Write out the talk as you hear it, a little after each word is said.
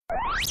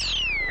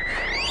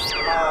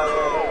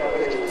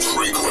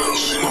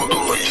Frequency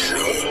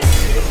modulation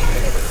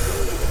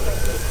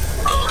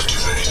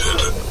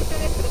activated.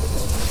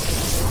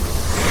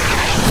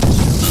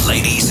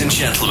 Ladies and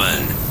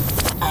gentlemen,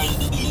 are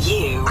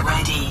you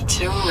ready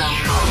to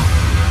rumble?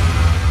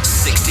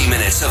 60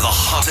 minutes of the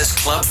hottest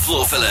club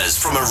floor fillers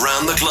from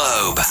around the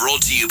globe.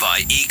 Brought to you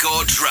by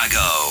Igor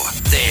Drago.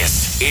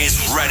 This is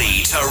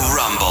Ready to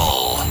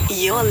Rumble.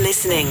 You're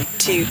listening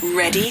to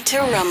Ready to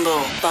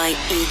Rumble by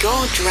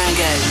Igor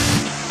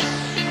Drago.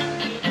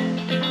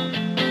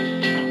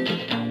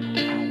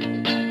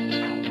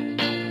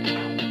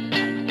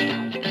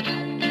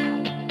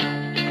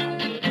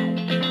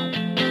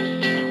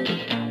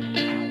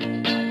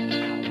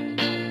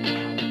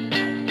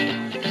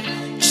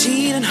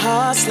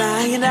 Hearts,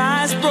 lying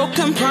eyes,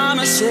 broken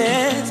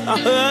promises. I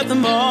heard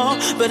them all,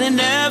 but it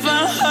never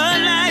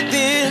hurt like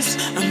this.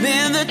 I'm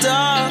in the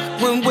dark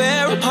when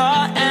we're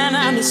apart, and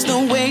I miss the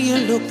way you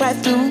look right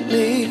through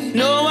me.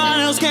 No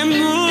one else can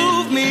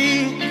move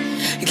me.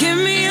 Give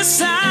me a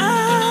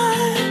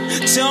sign.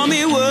 Tell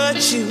me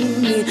what you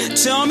need.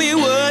 Tell me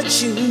what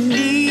you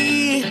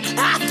need.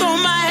 I throw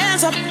my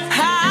hands up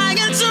high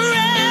and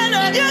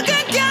surrender. You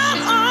can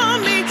count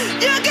on me.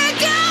 You can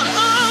count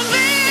on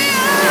me.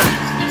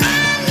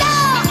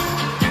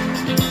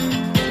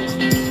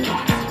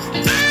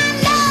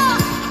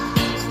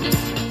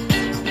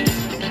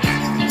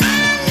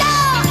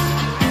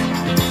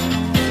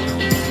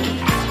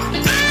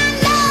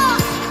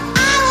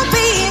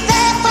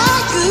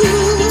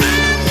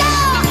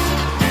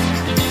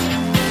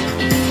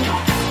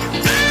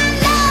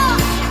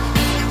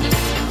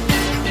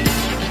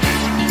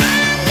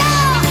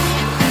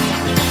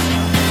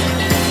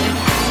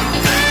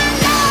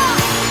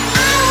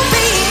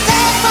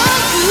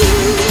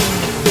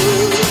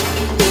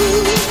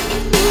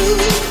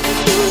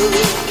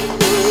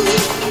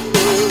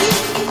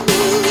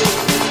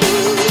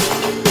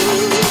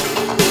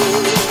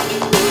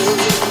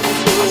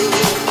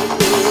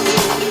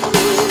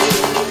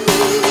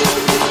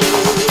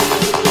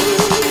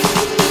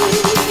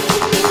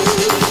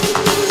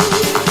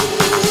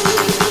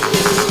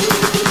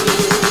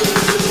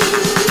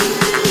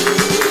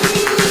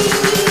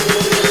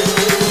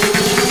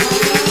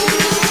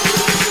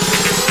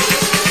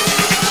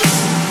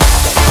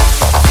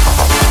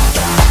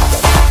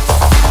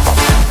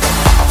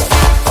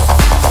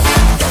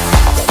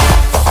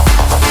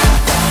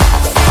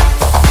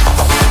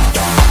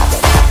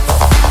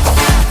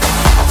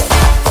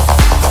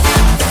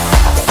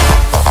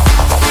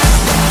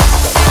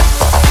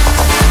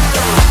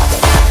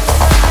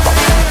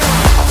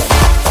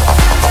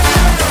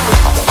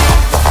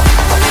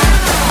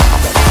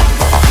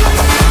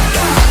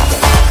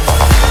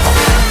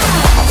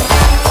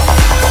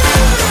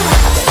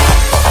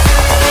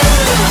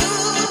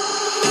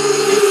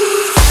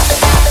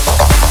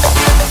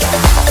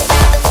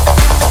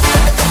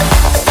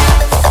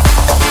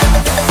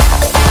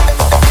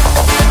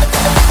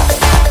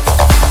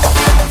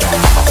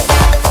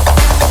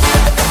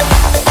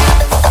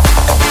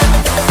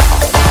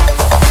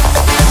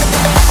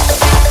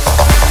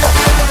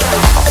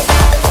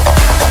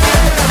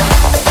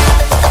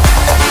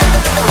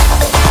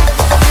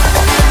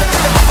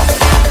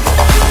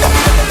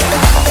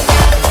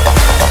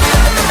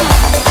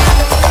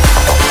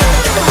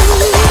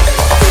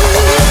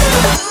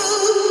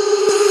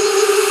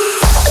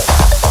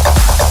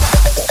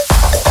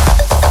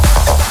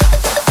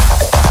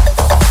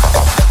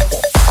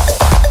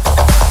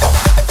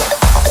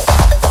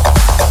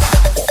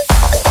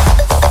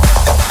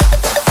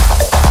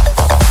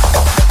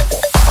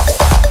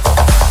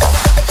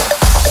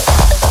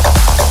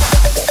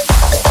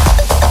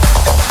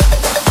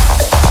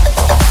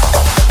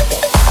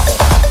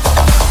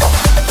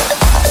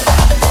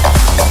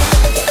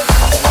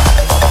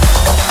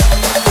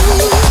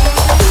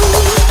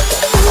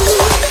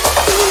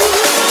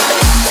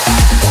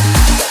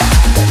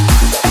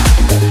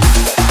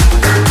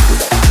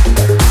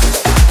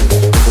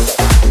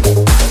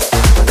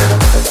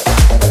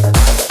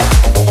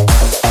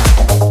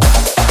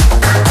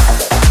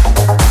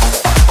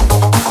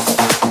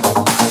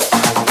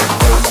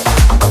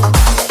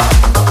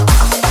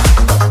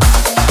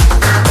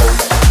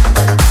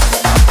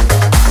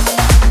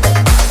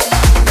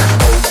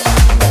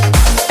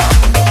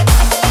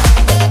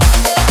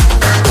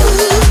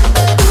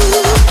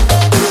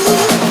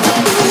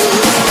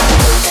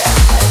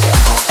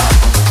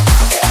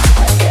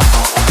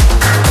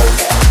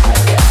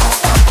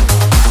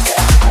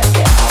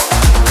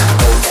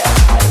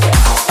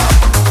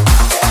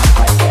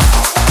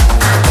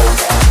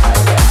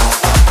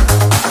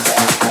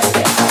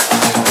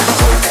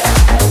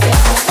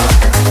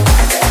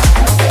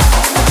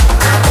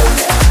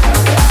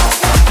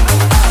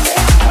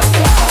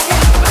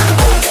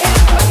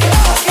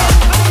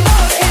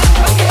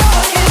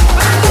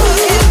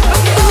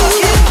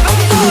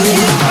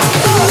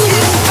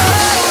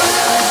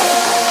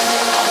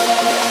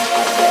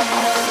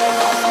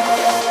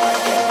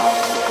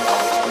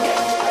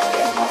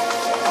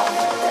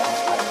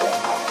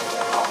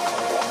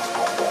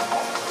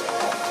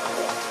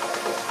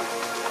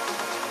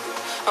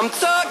 I'm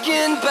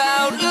talking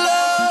about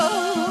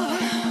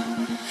love.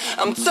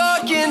 I'm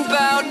talking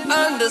about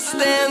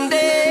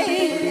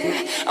understanding.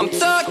 I'm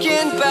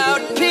talking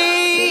about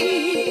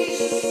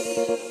peace,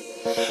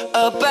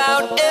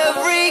 about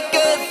every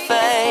good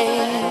thing.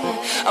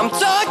 I'm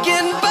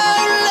talking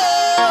about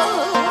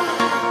love.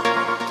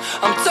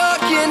 I'm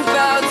talking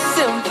about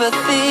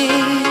sympathy.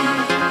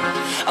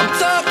 I'm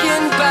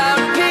talking about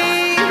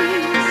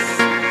peace,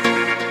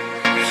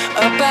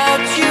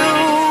 about you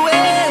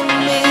and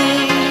me.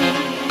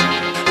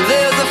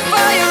 There's a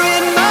fire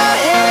in my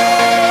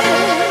head,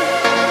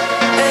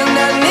 and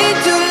I need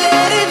to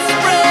let it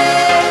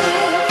spread.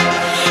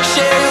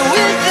 Share it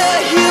with the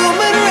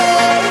human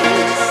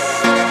race,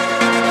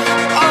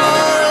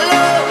 all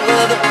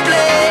over the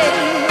place.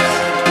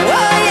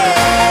 Why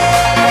yeah,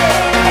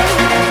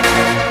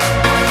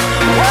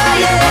 why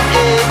yeah,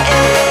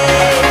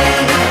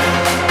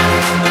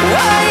 why yeah,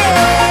 why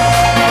yeah.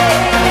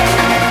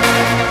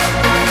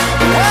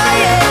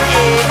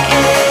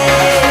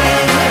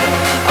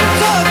 I'm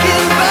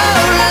talking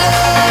about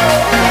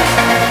love.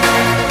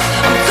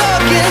 I'm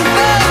talking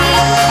about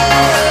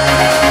love.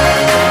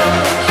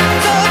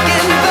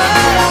 Talking about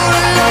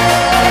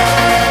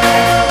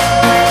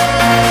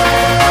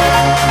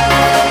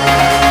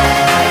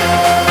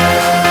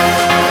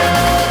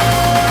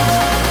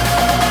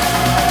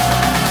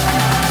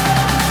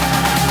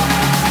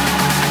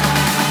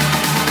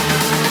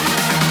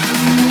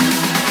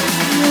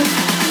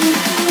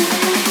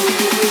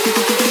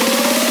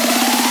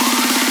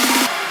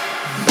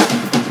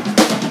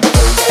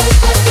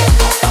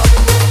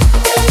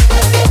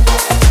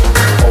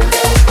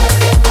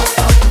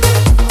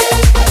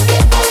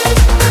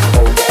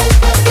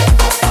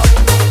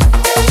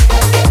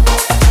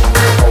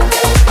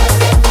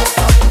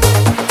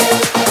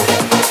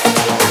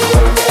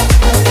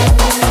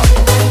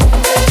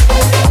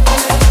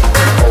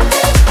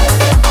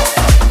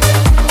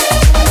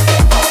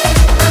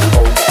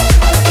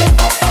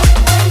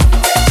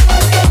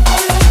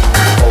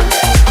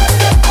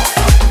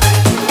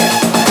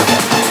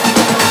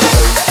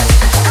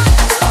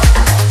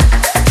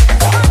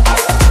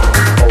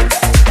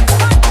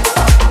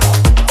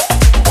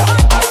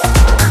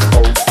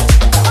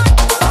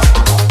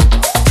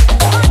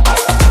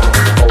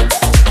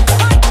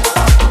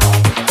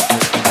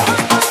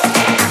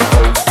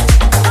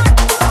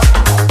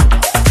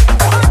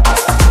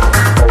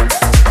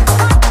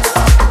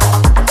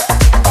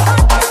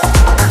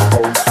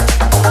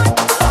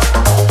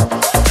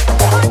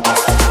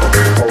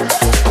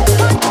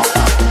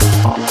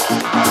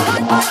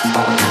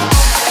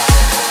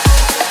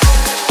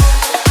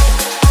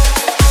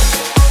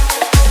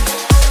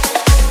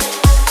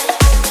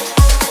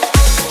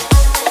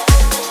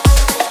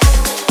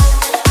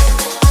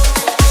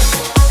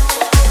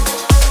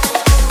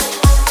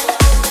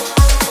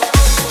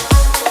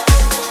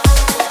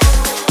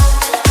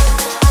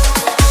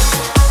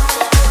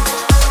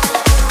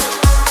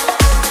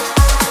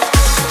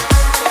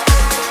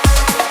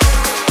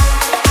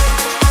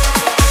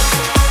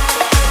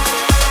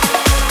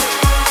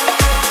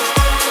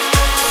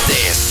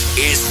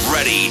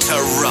Ready to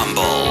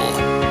Rumble.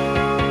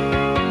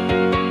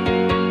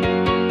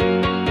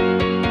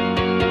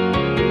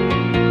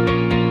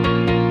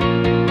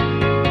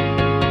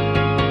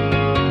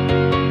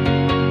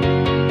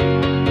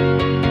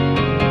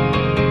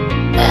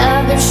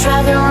 I've been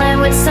struggling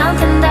with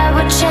something that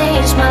would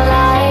change my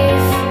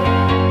life.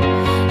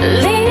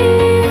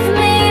 Leave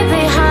me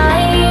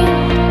behind.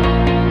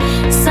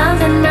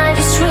 Something I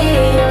just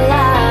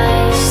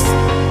realized.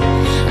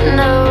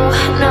 No,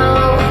 no,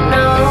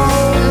 no.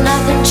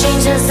 Nothing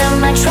changes and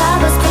my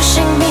troubles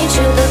pushing me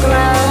to the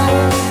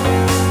ground.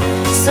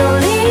 So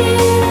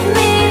leave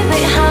me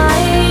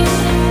behind.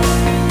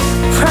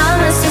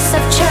 Promises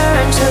have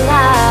turned to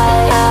lies.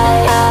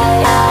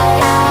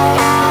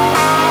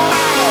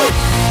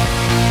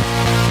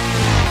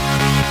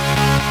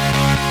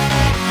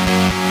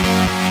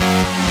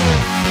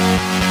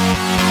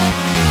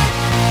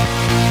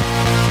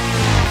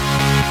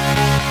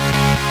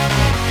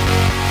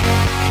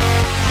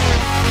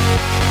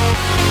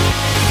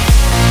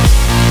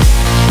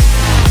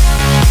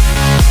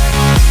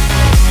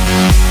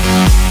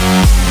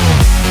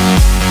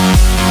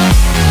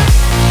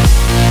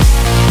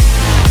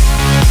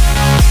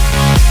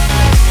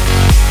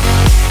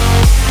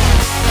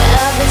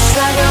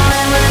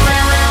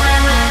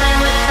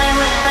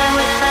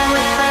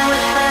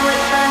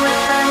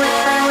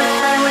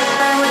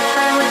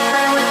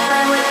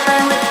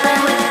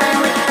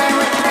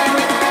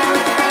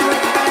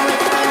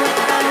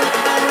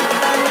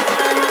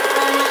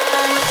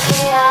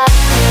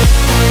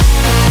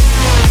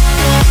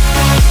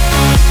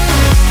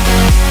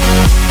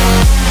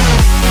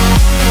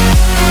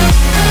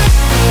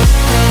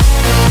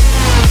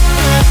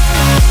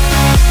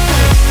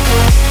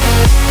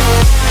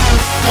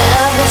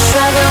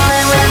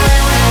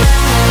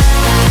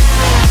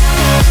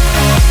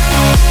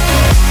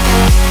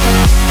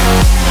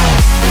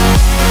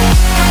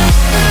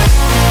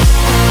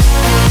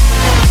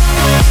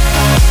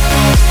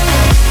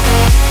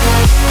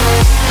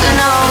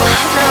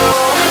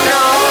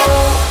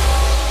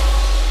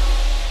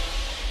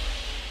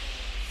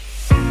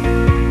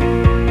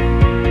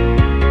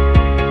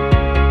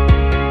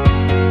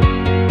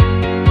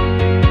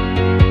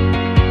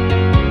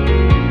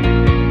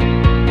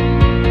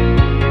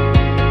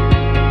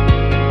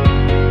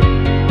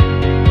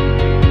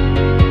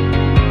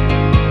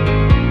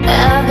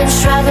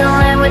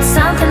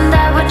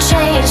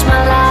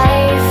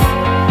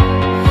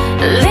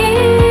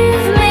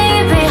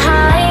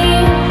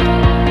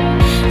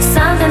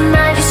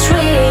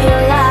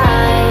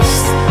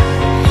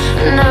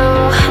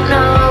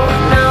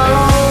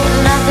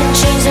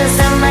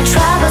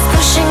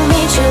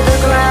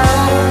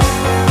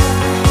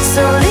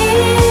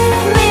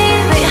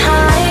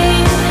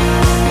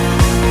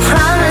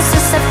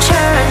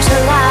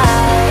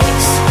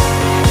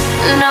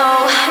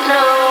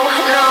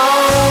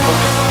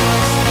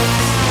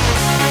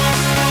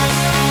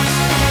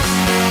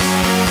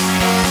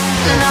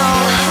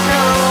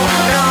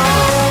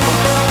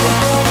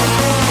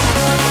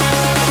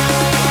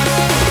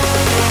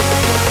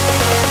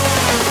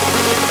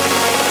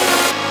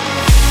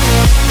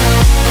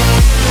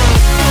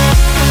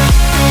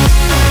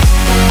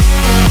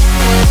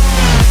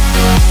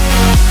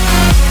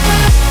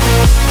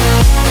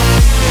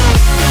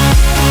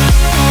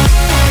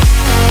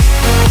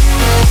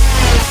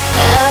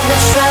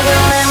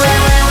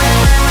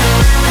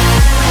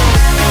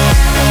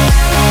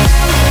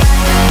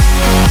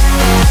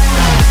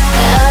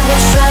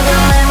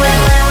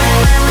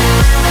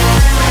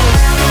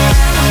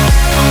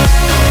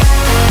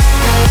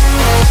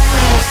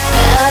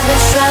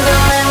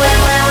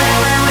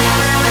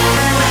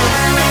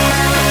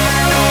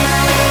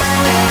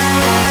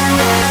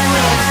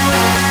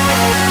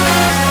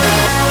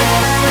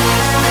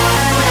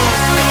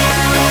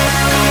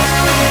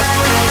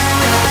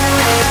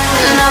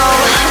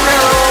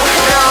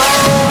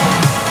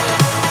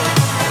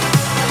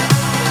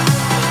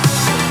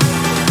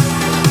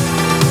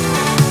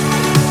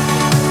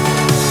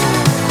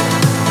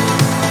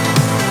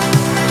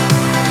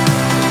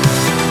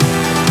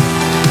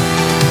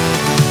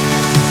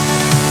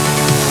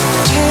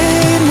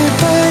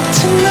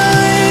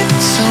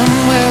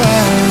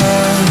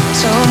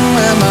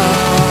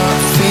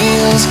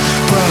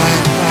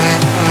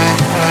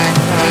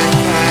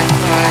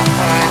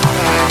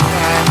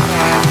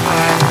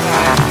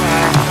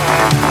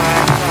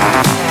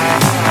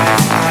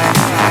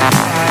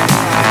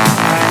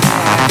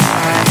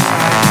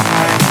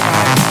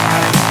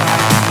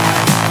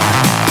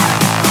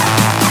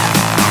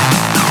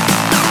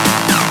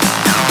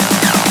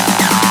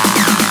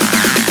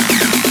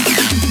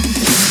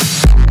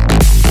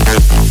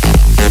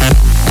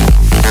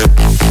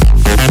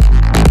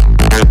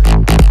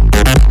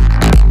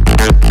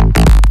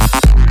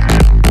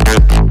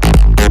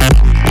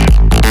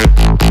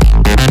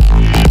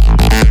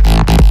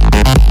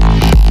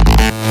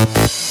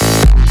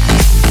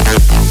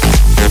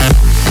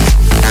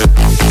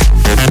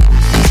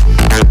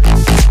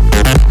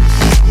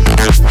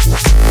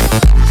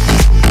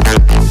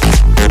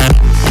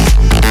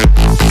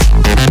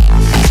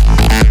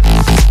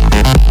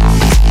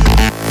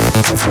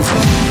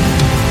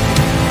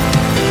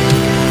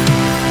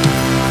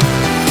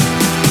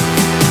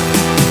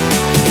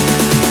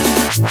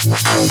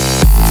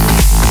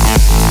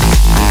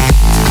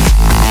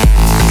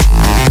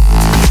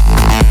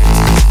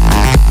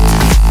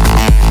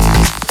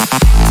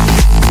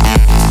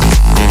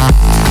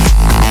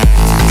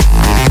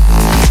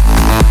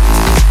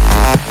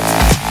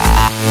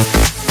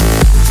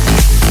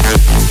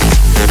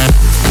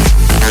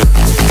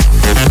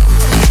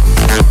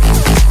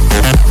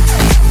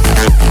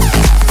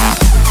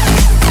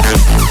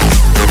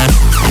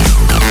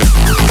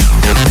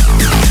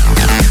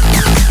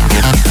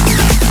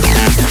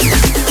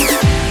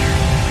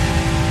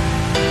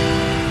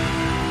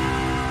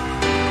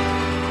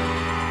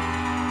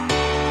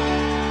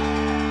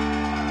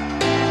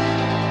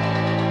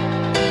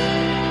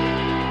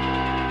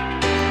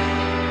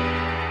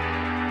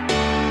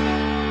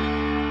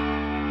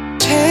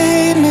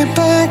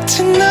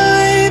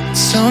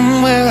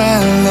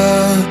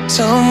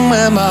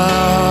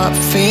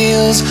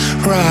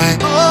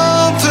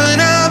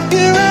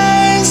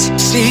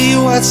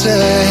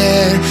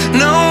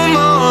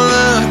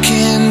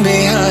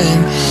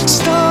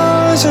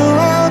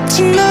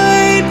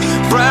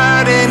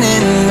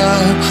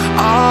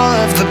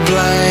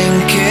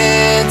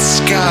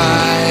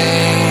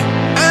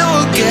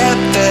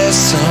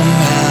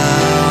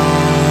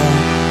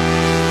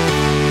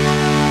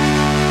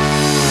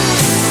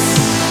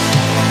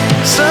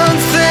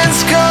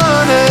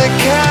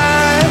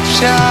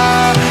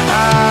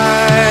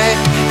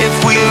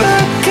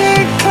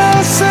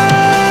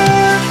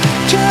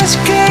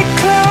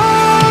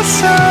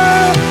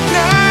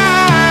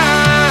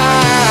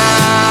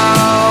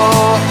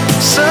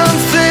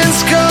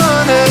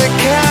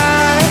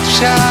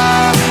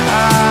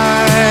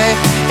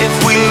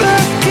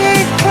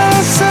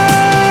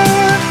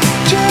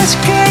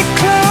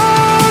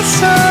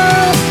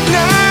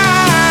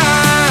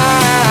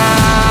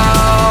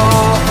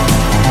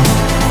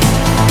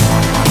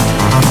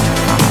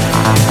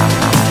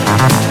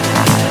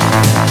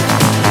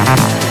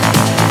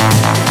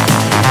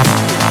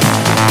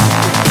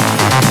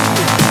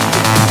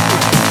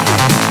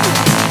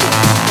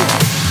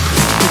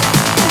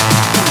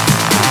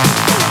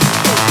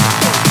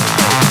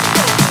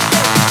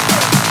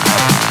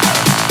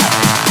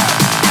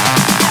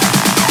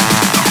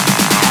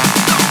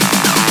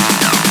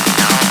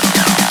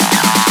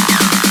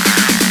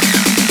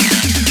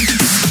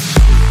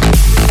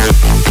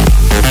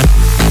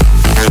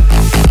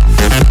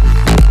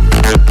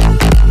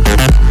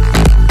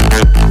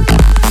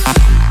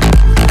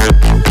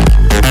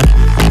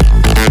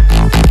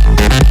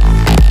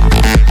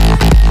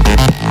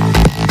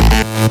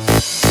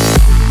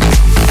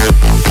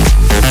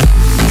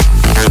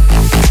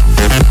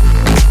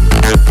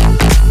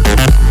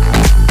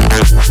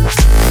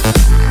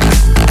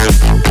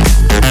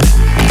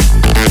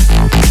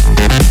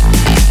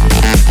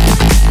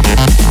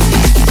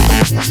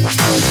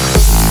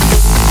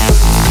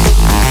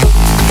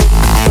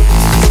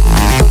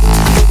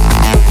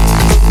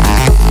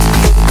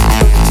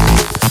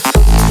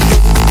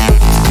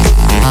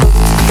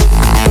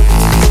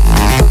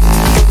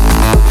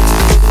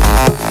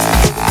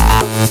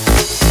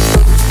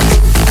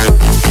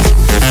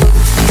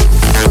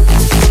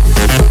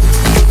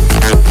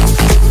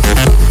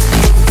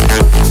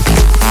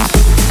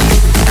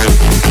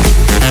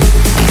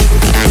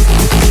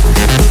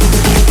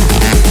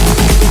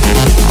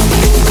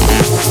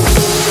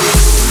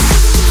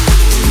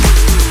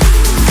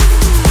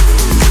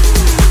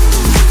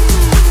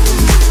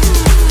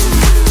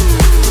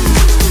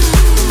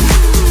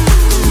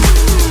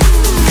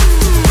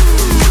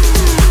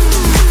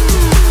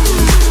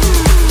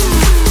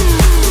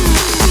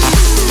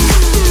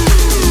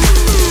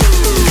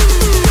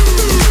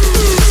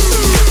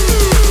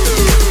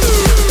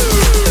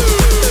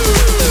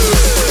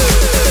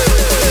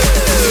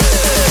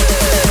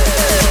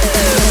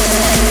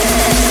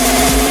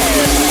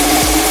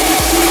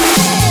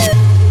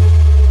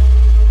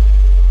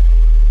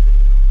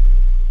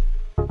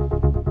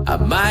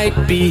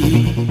 might be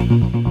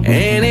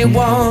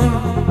anyone,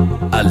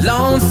 a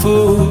lone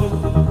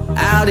fool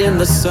out in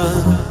the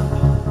sun.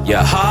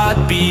 Your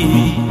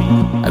heartbeat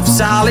of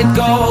solid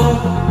gold.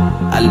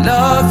 I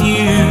love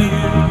you,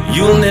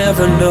 you'll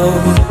never know.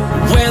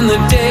 When the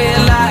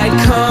daylight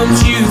comes,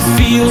 you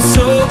feel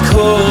so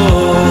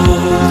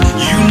cold.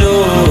 You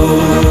know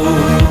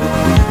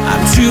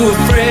I'm too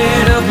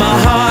afraid of my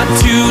heart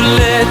to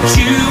let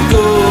you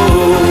go.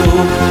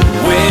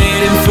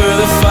 Waiting for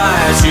the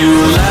fire to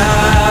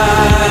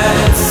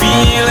light,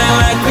 feeling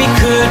like we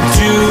could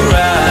do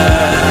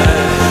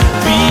right.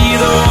 Be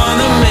the one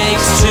that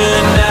makes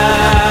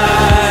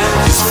tonight,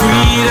 'cause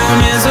freedom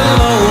is a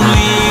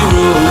lonely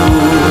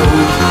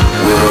road.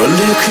 We're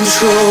under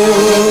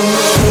control.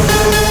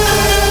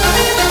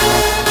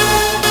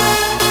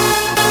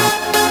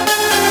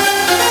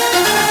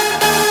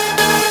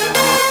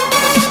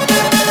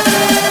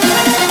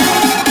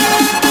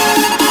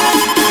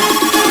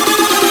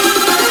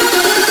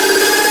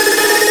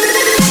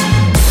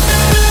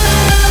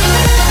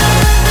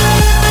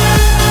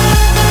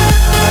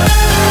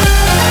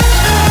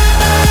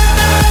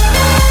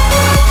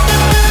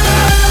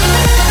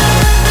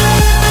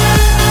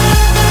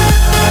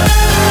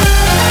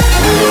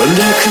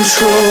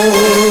 control.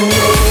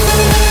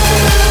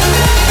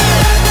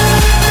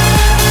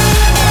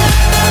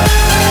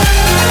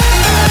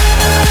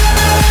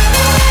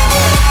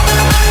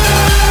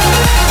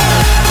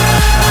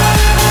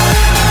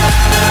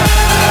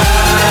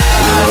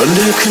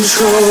 Under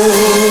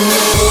control.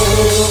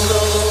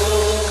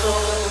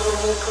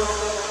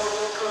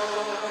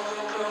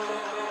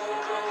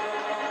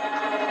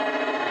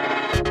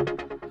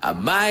 I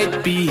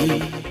might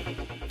be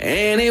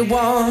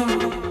anyone,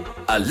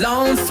 a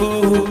lone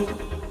fool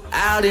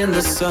out in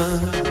the sun.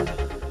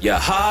 Your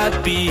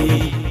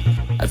heartbeat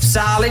of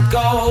solid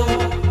gold.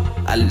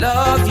 I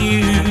love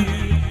you,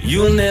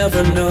 you'll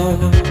never know.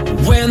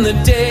 When the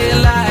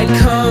daylight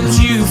comes,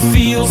 you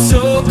feel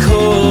so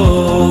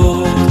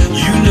cold.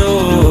 You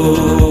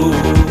know,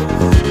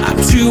 I'm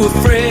too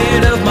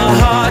afraid of my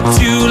heart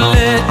to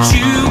let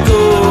you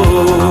go.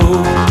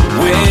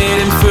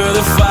 Waiting for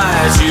the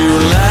fires you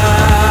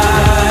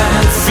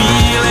light,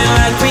 feeling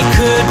like we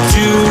could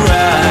do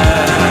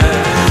right.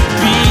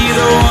 Be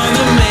the one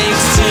that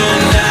makes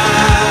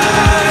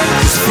tonight.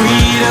 'Cause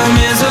freedom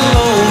is a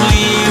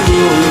lonely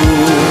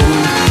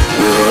road.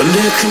 We're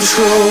under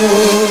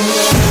control.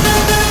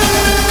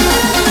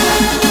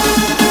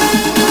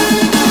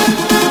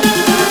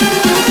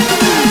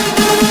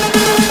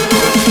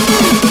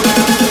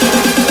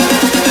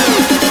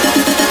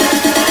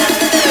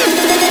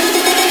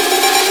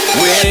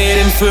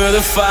 For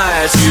the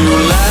fire to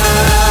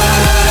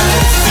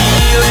light,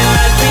 feeling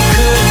like we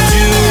could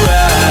do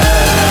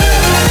right.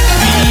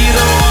 Be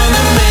the one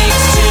that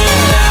makes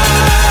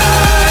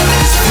tonight.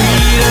 'Cause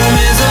freedom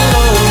is a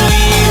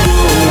lonely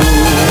road.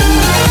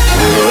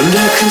 We're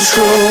under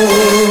control.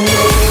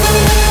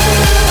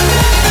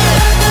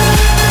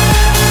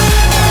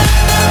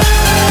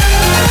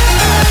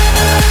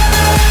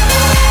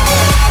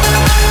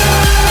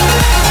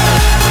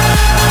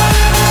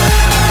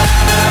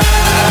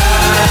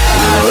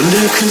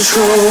 Under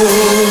control.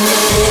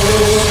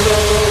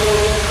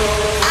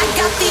 I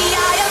got the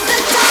eye of the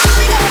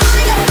tiger.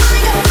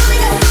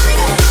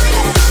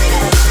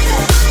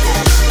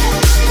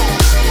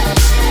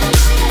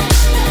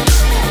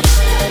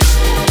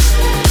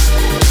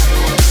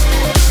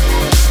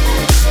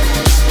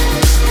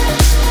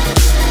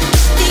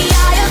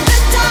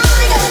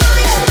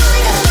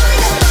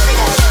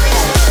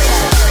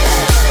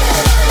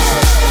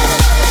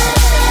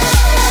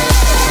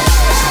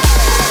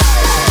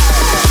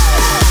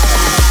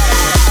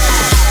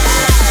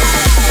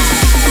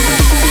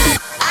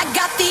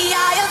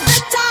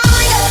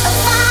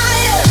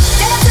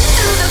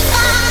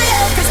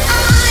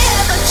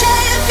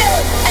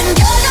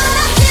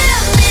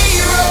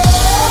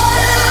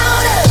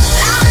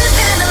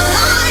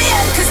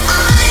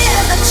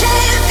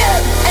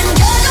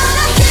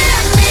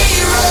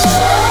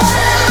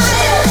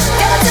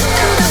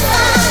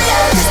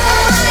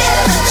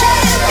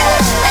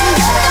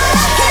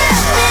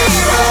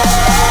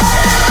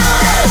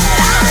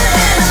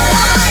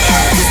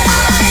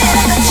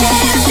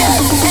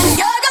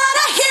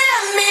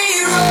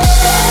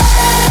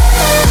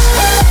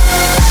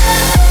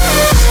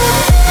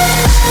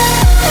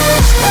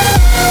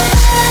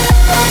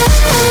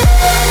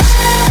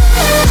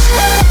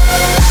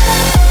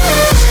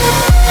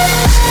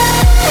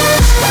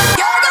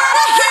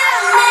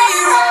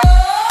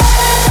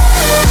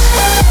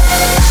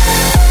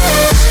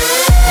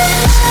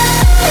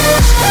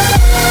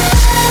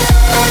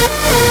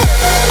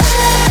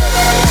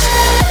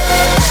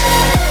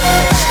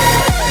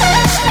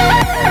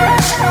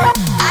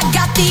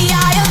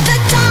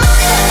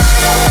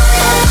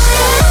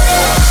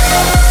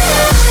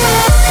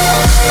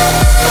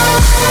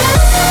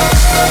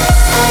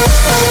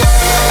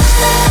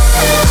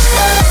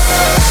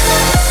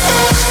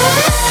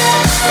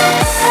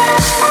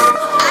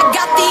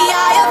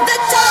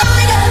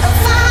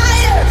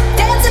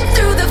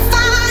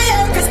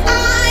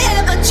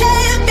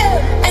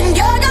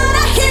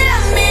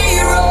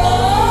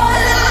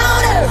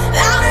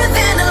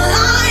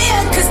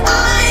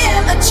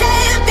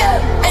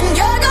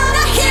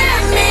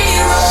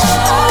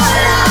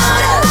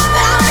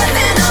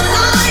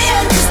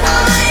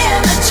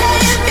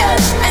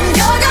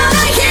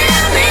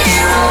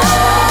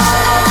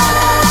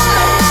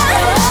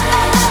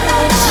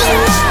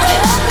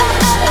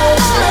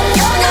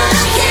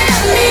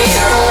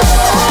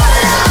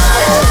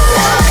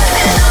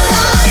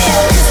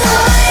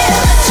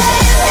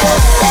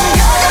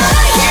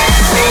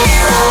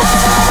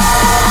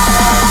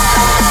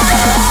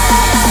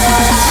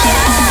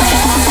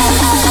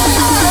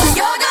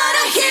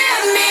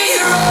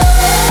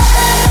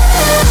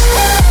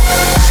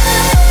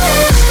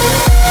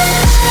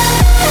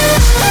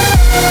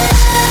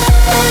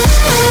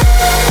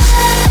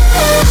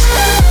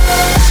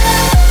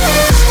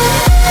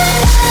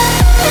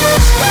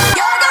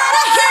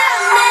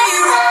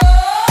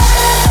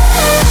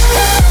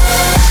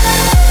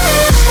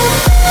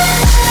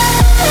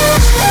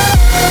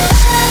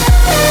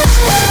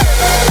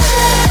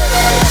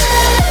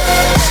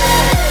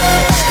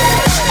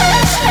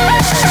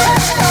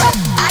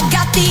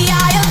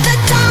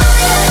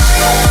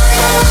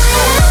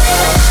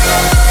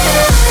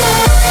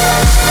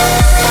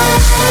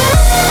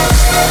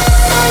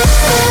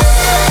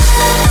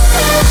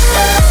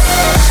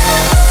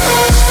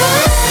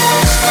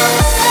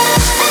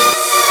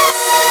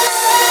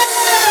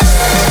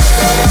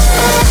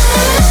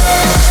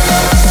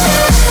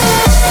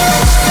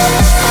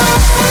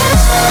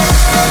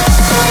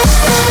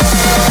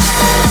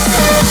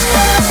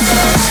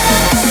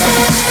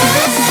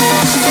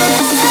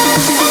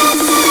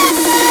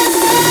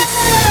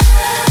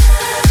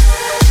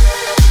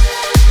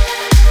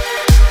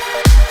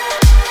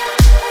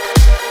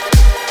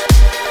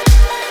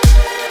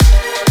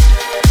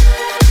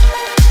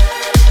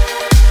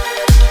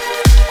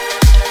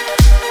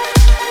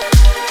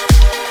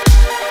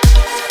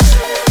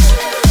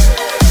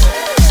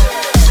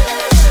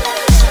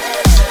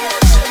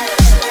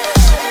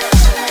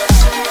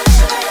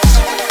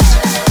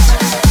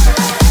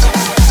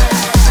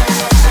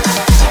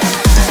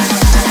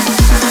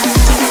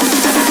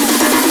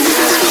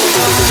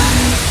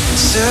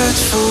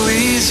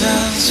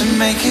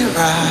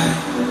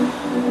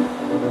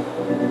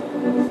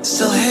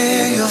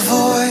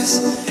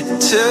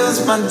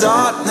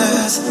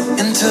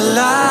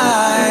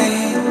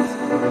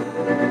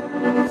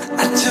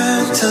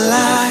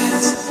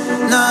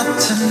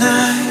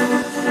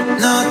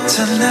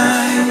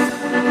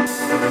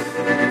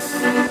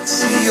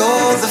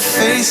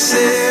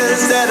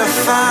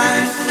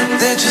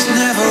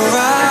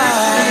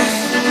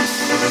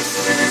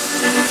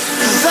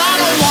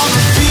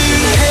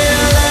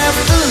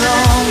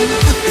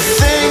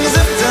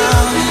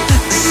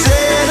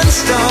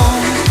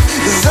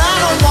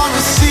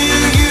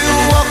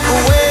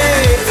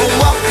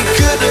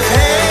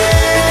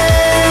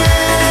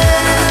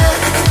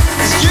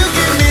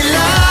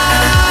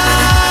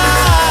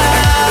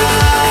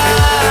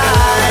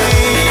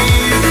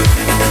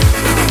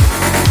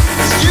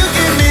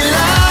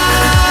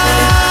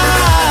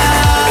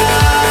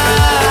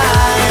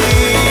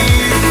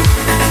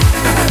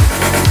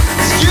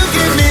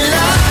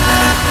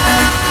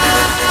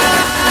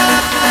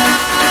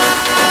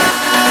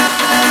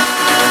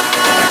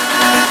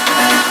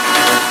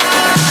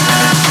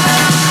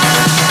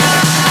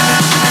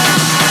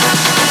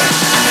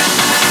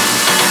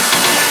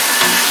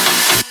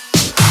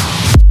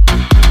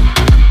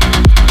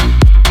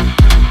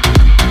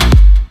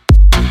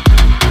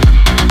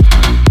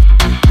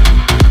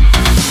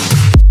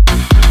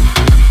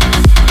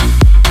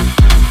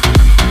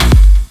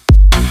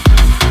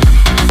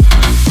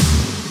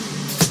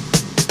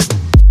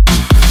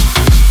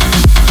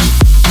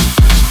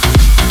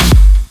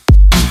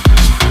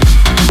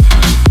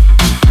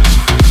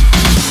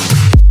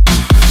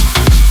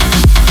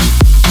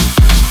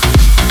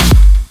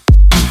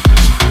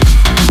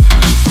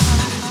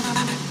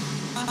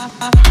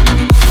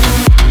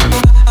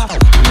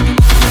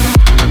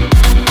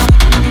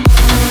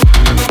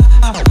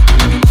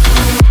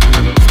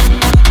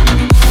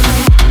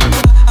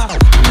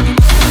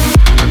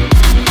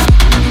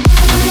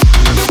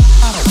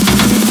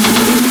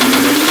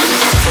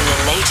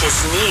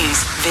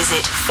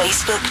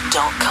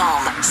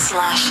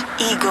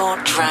 Facebook.com/Igor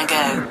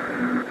Drago.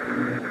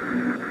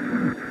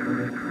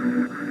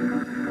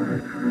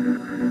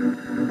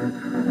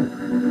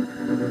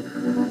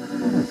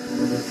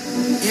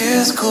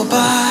 Years go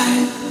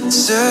by,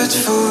 search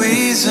for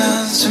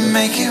reasons to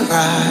make it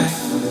right.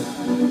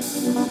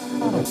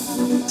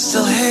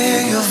 Still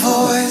hear your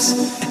voice,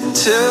 it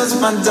turns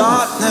my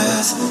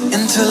darkness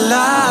into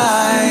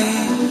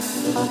light.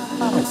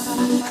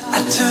 I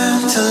turn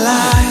to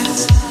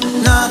lights,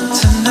 not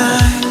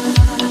tonight,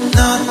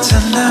 not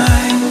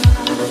tonight.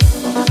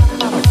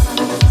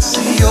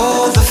 See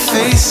all the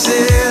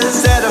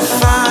faces that I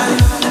find,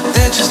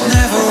 they're just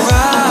never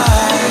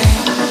right.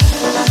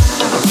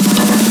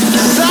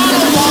 'Cause I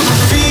don't wanna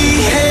be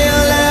here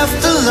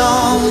left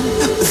alone.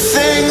 The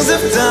things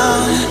I've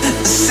done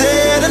are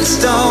set in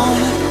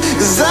stone.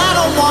 'Cause I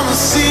don't wanna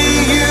see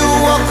you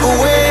walk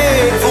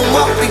away from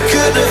what we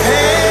could have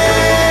had.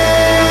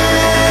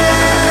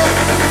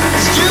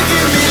 'Cause you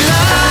give me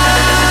life.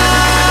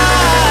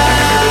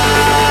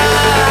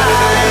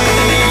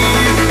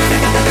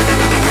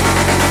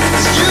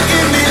 'Cause you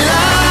give me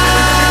life.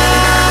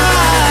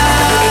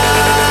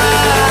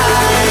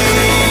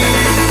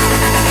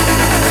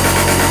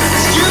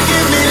 'Cause you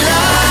give me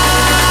life.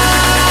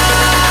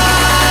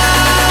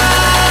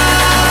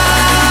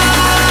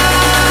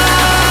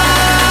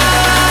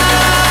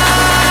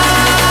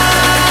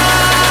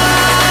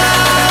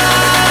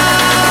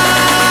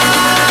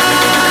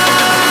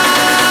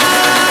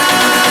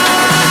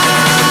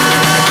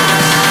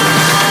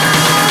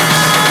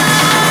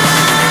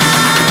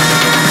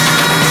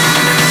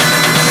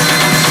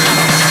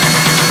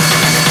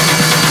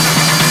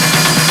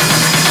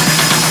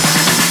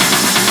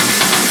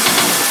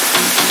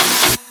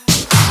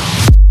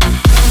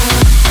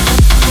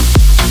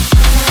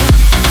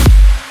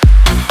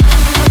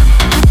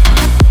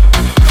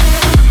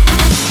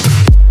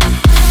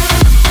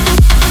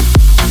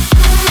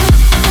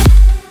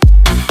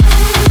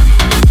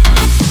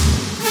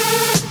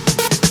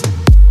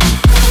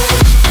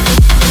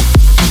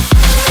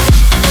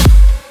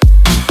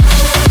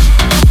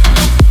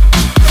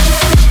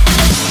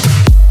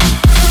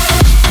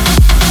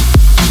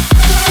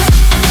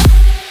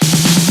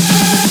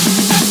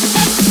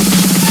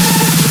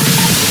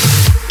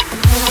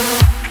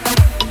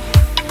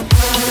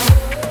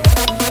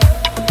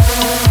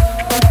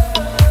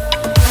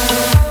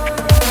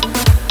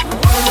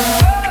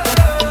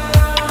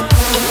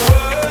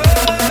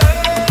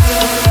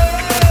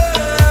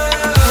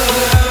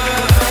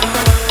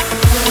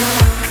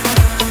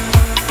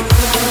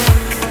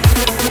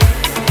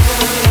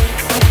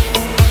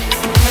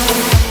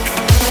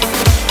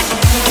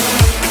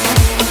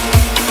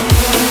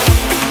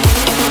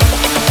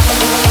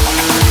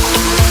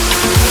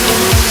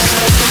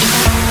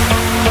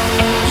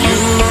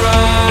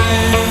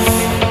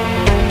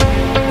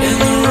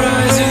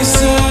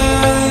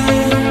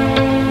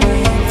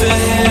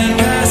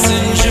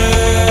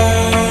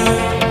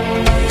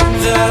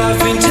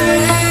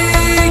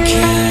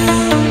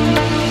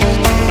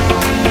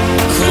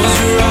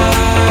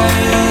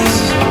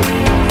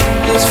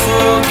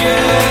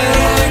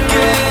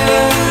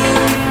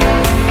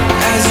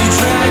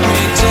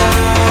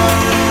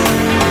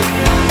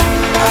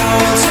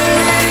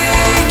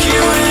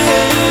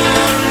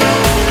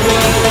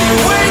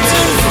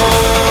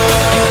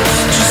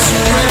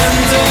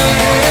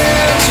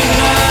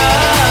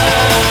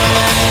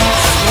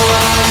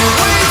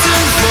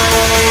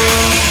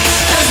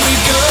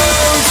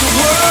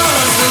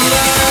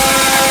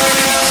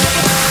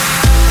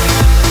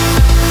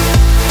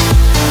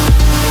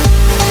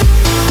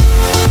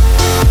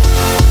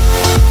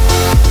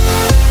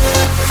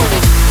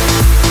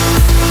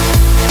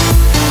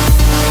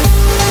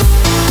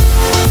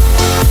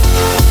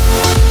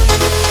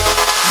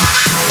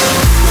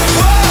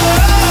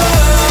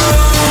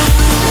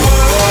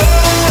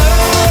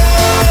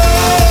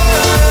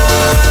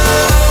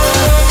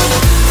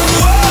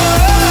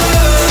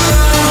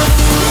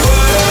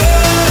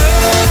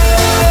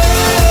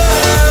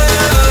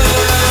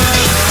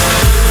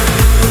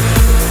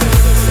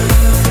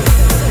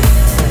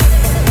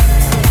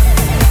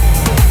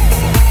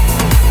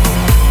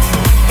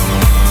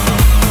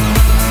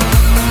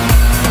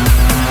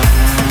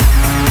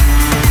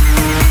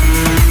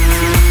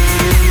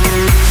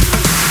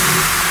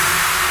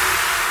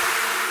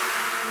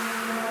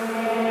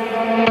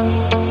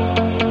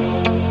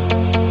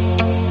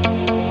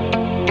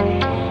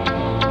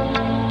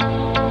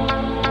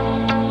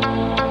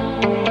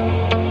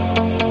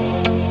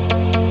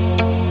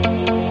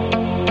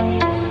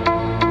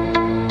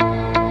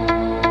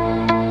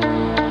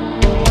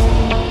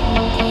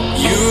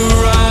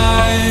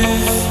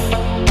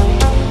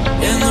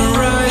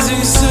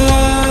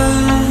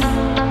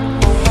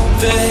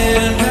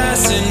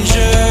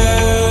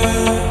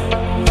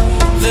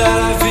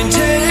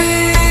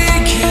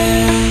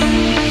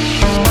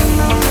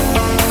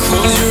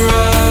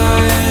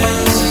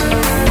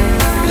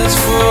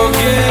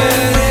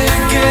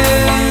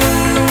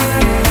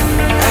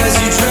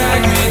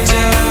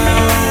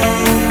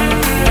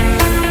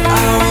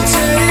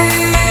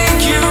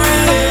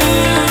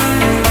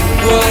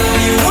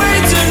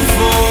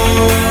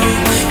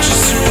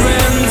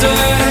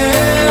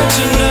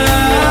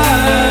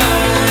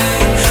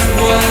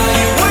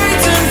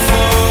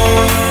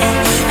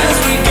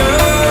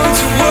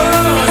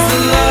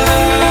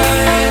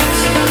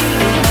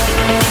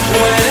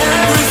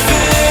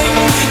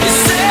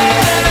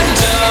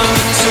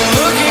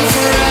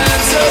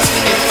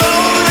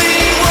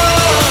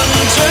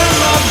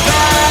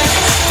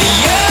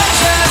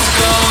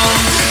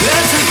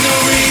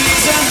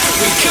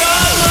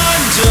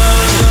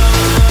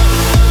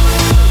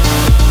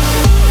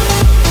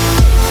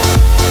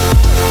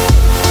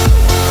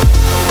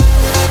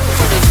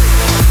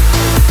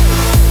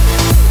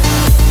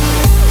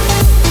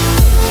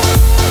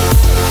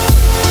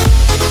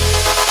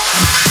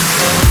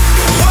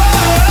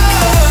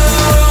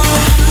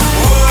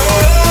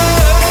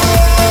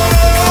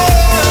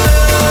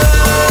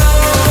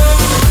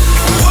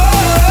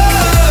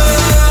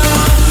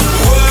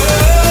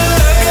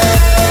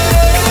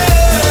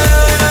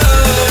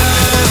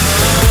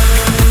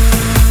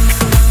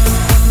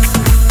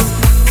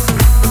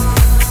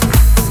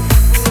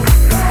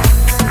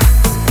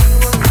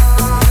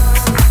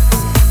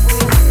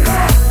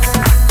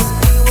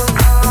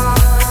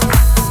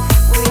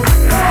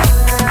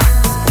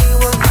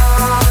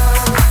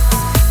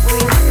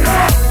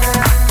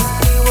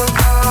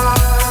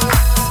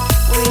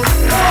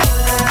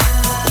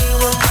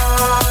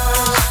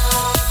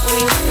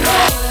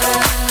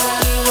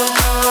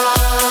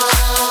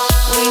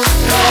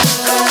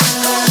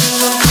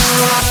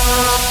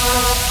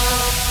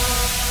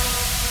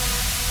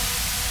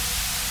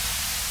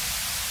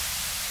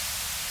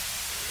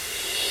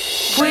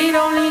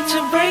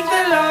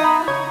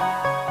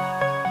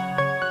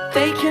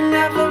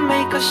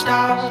 make us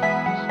stop.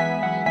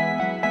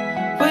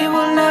 We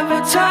will never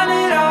turn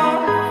it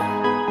off.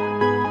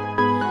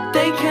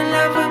 They can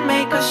never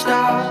make us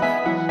stop.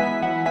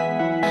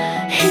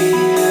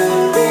 Here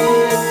we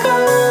go.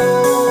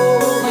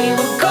 We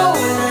were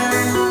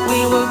golden, we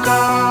were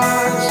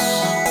gods.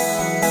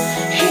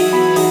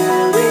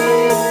 Here we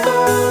go.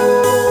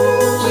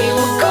 We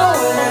were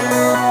golden,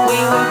 we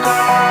were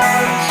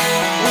gods.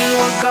 We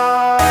were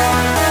gods.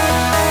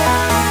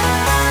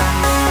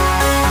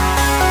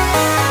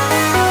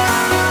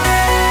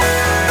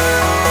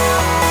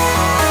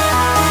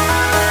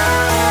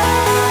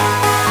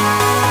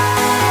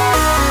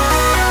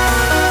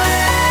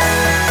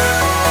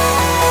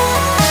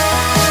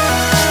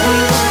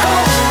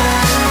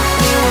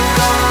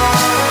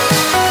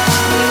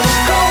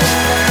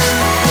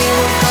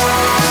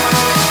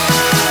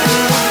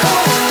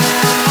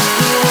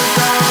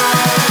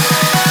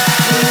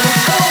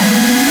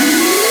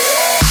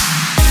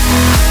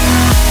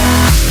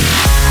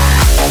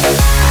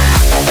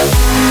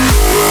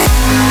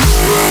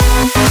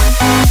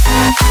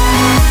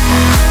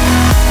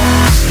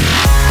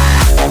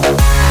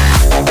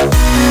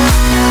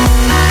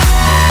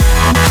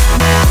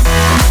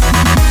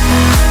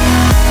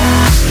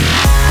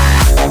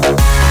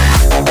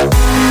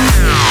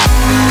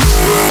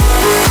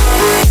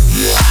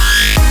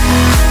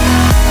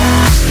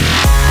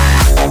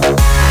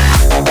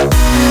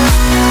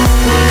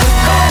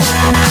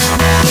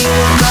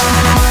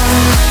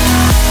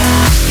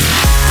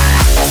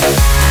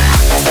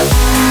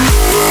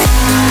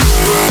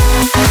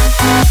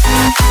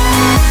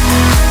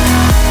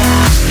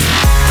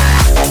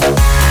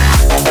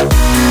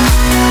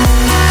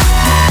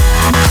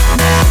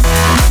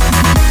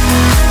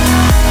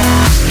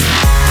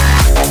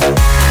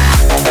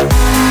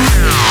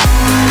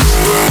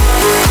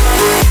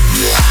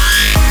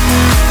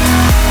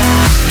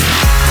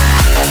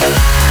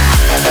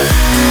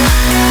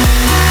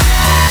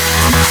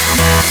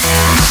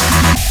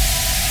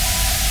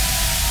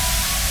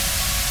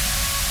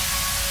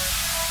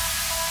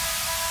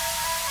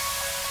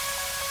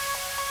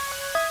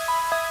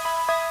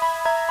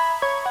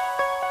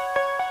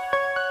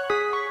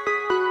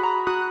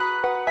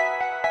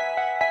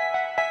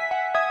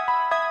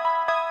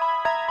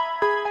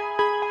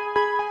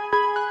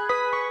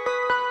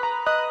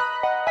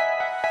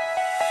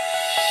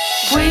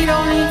 We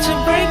don't need to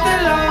break the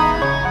law.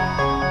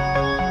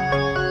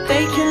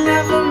 They can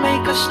never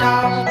make us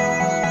stop.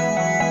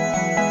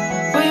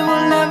 We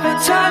will never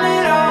turn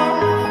it off.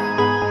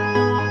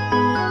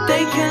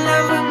 They can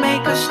never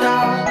make us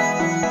stop.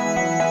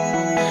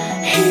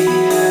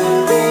 Here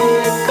we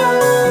go.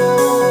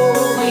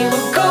 We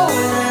were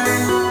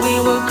golden, we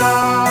were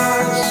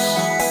gods.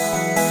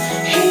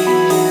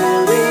 Here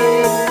we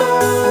go.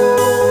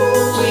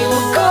 We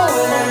were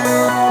golden,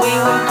 we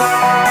were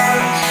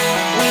gods.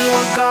 We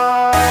were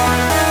gods.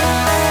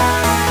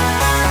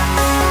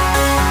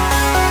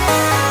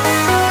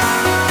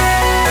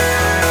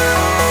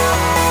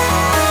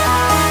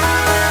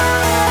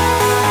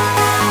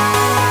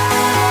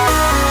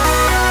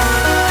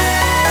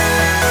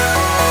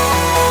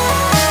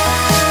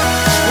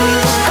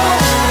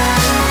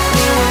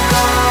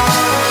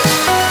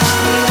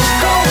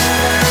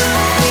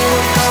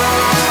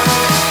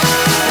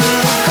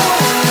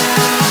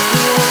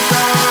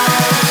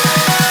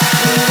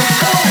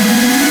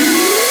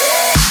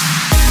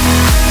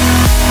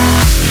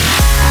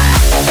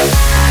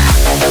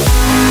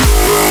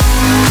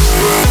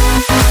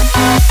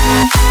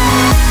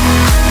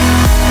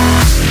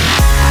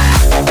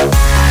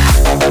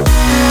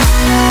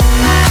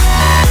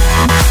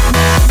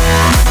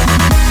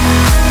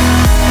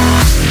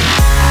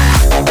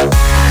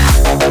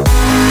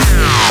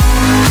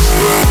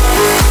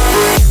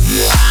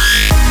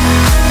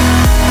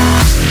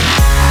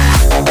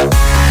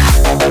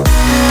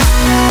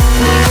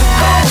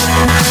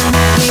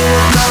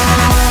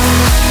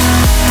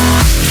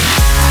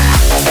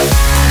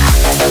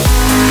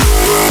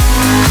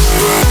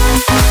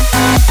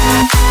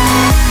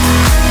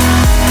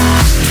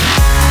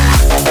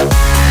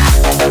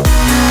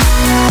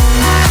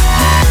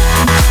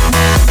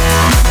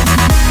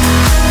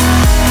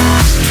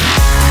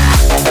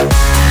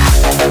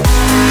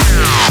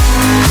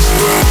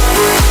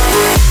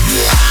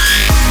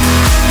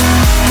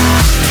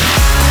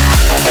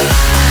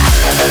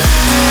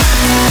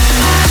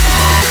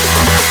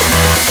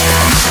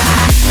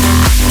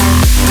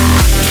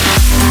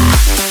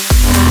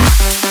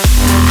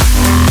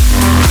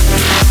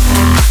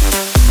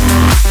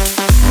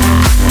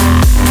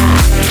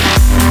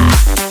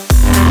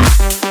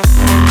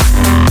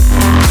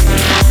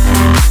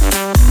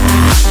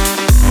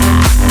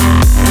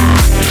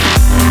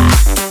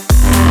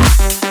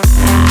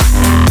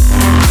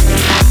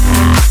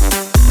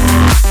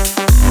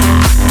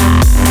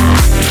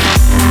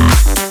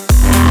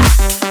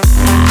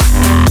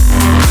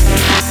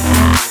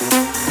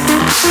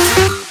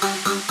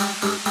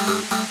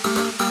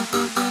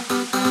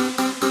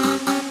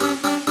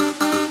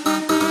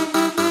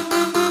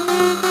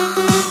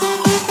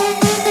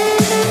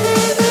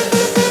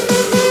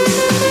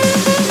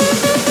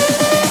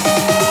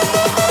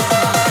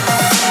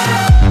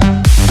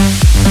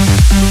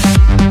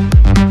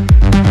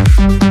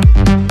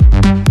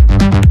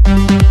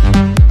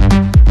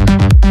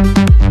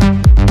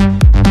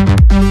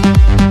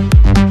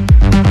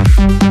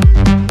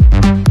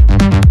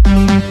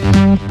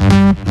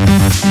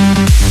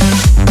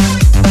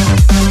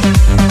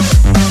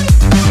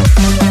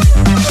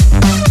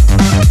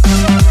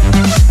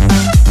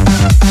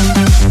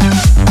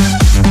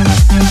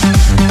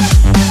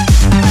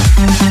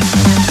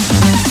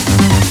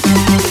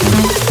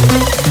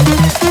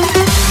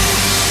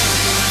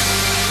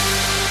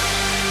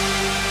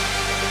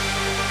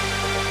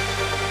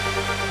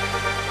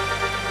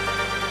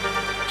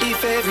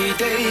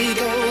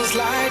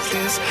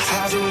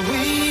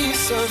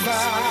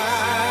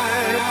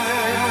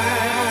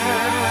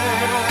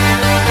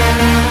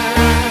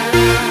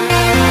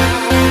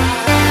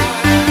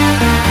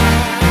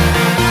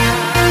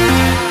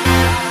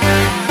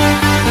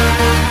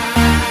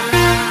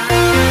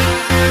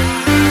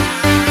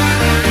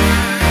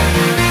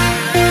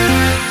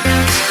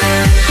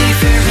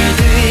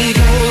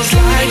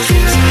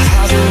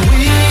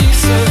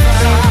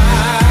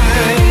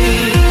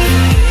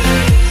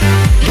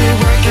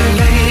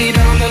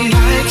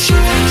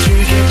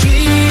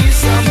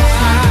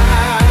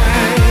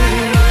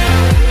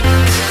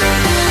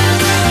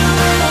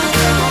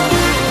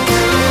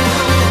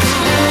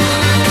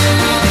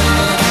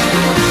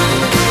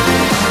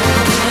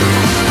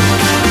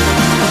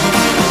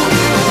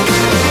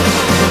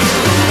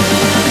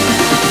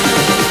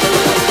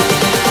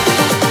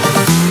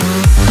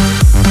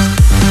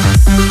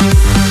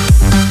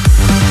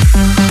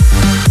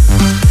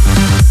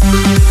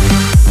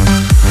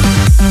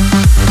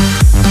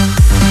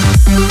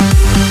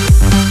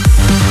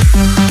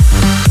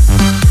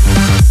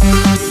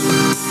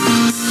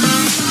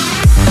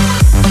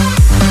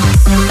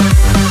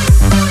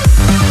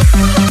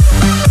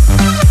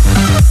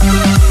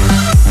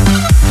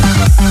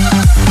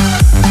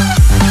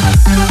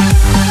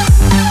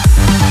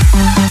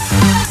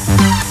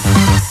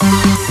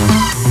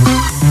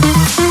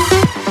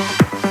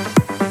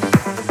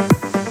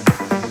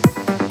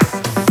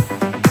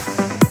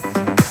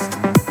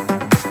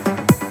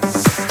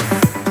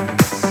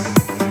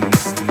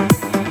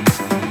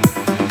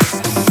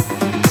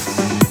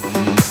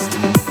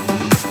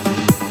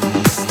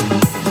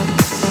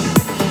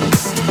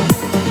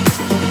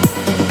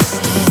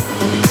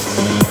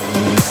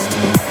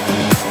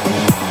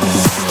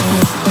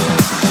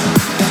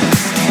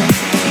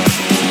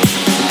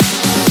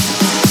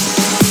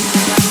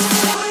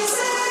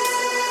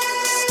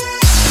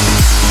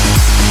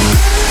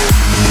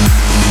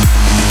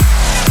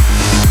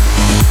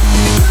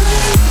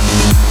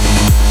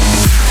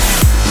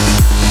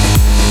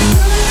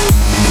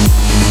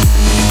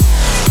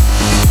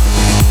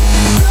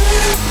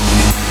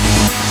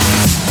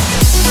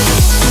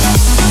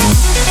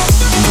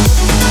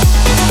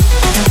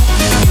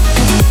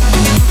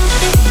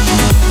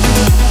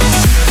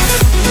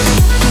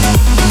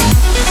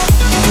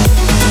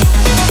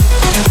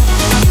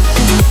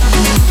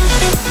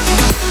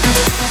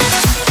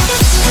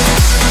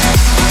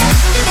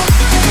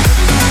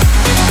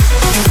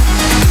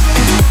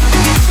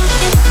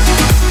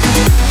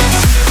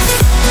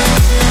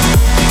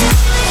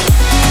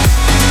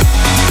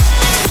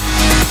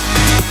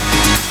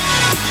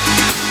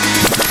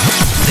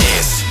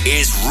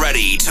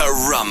 Ready to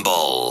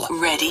Rumble.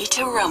 Ready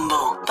to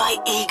Rumble by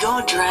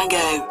Igor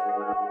Drago.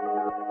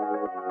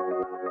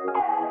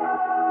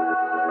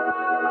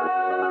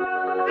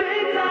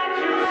 Things that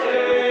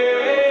you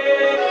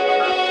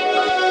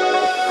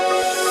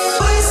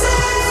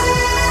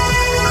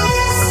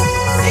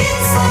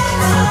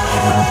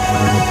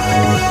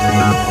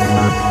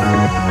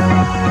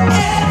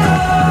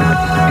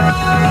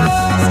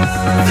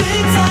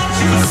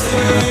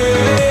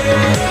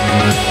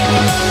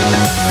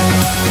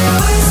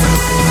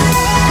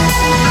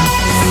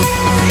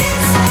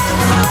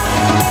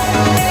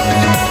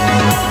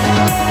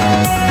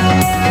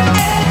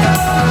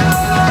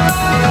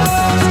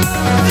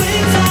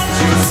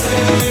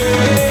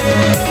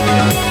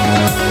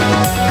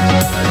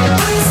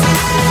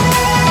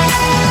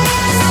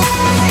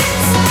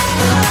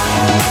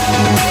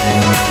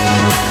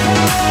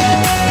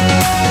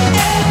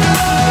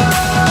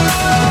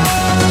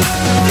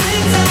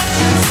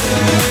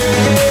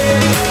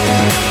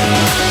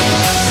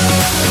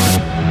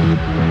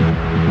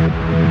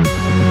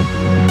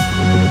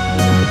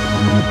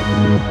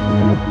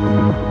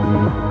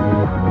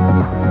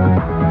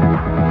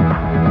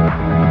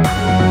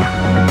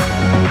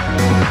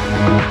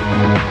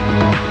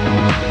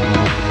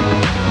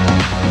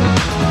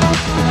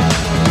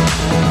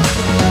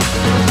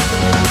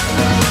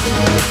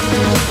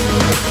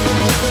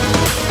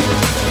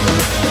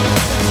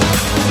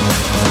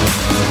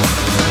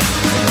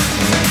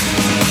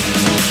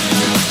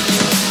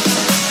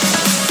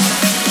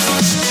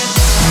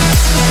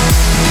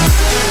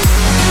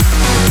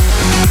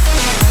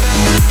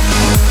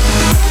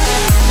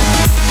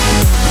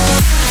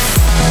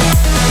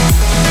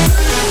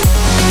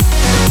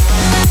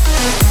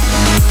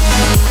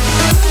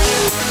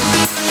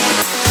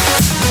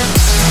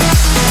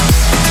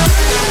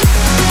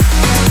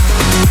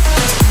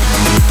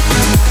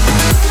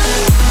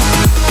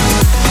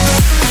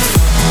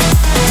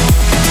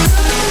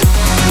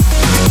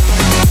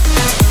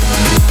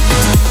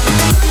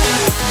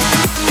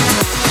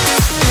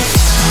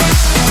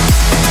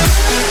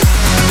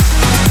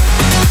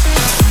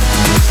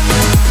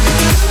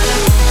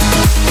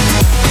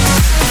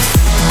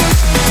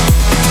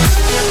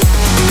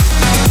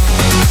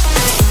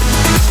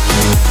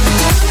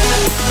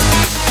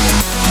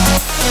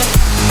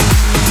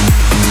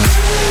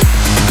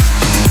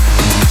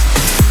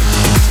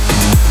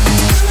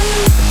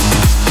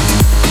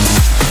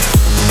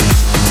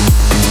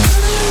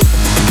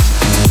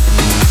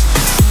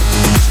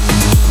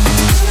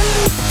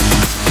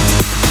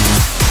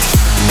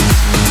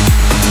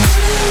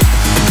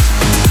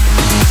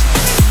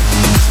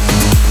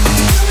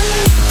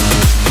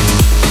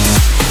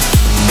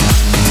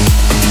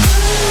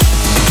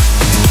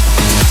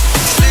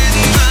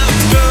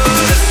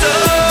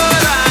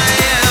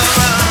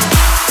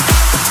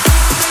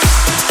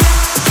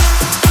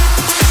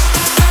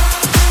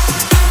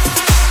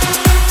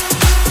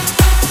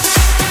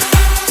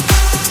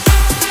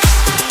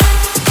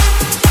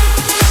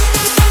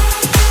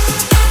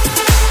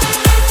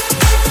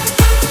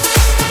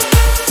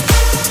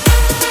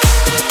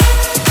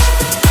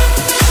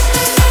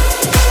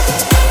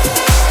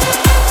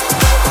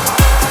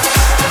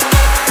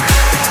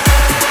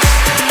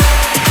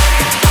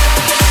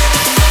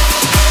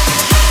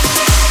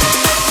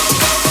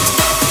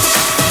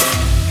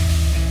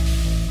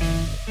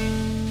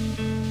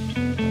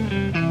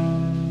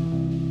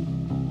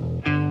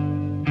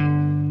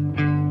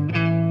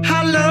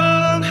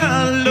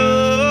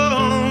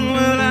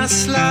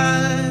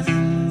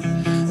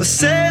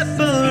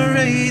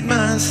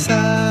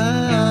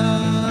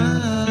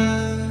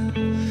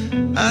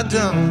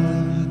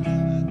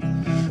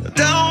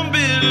don't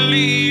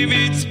believe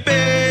it's been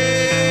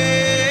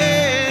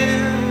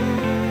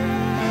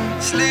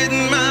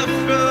slitting my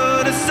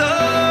throat. It's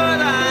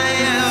all I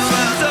am.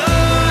 It's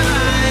all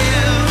I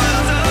am.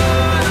 It's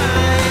all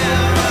I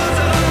am. It's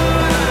all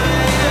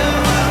I am.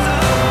 It's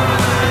all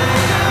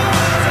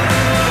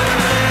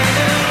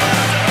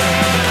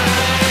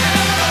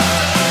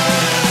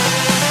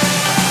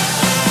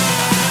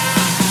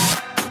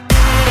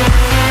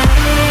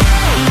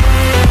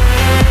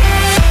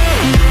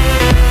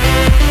I am.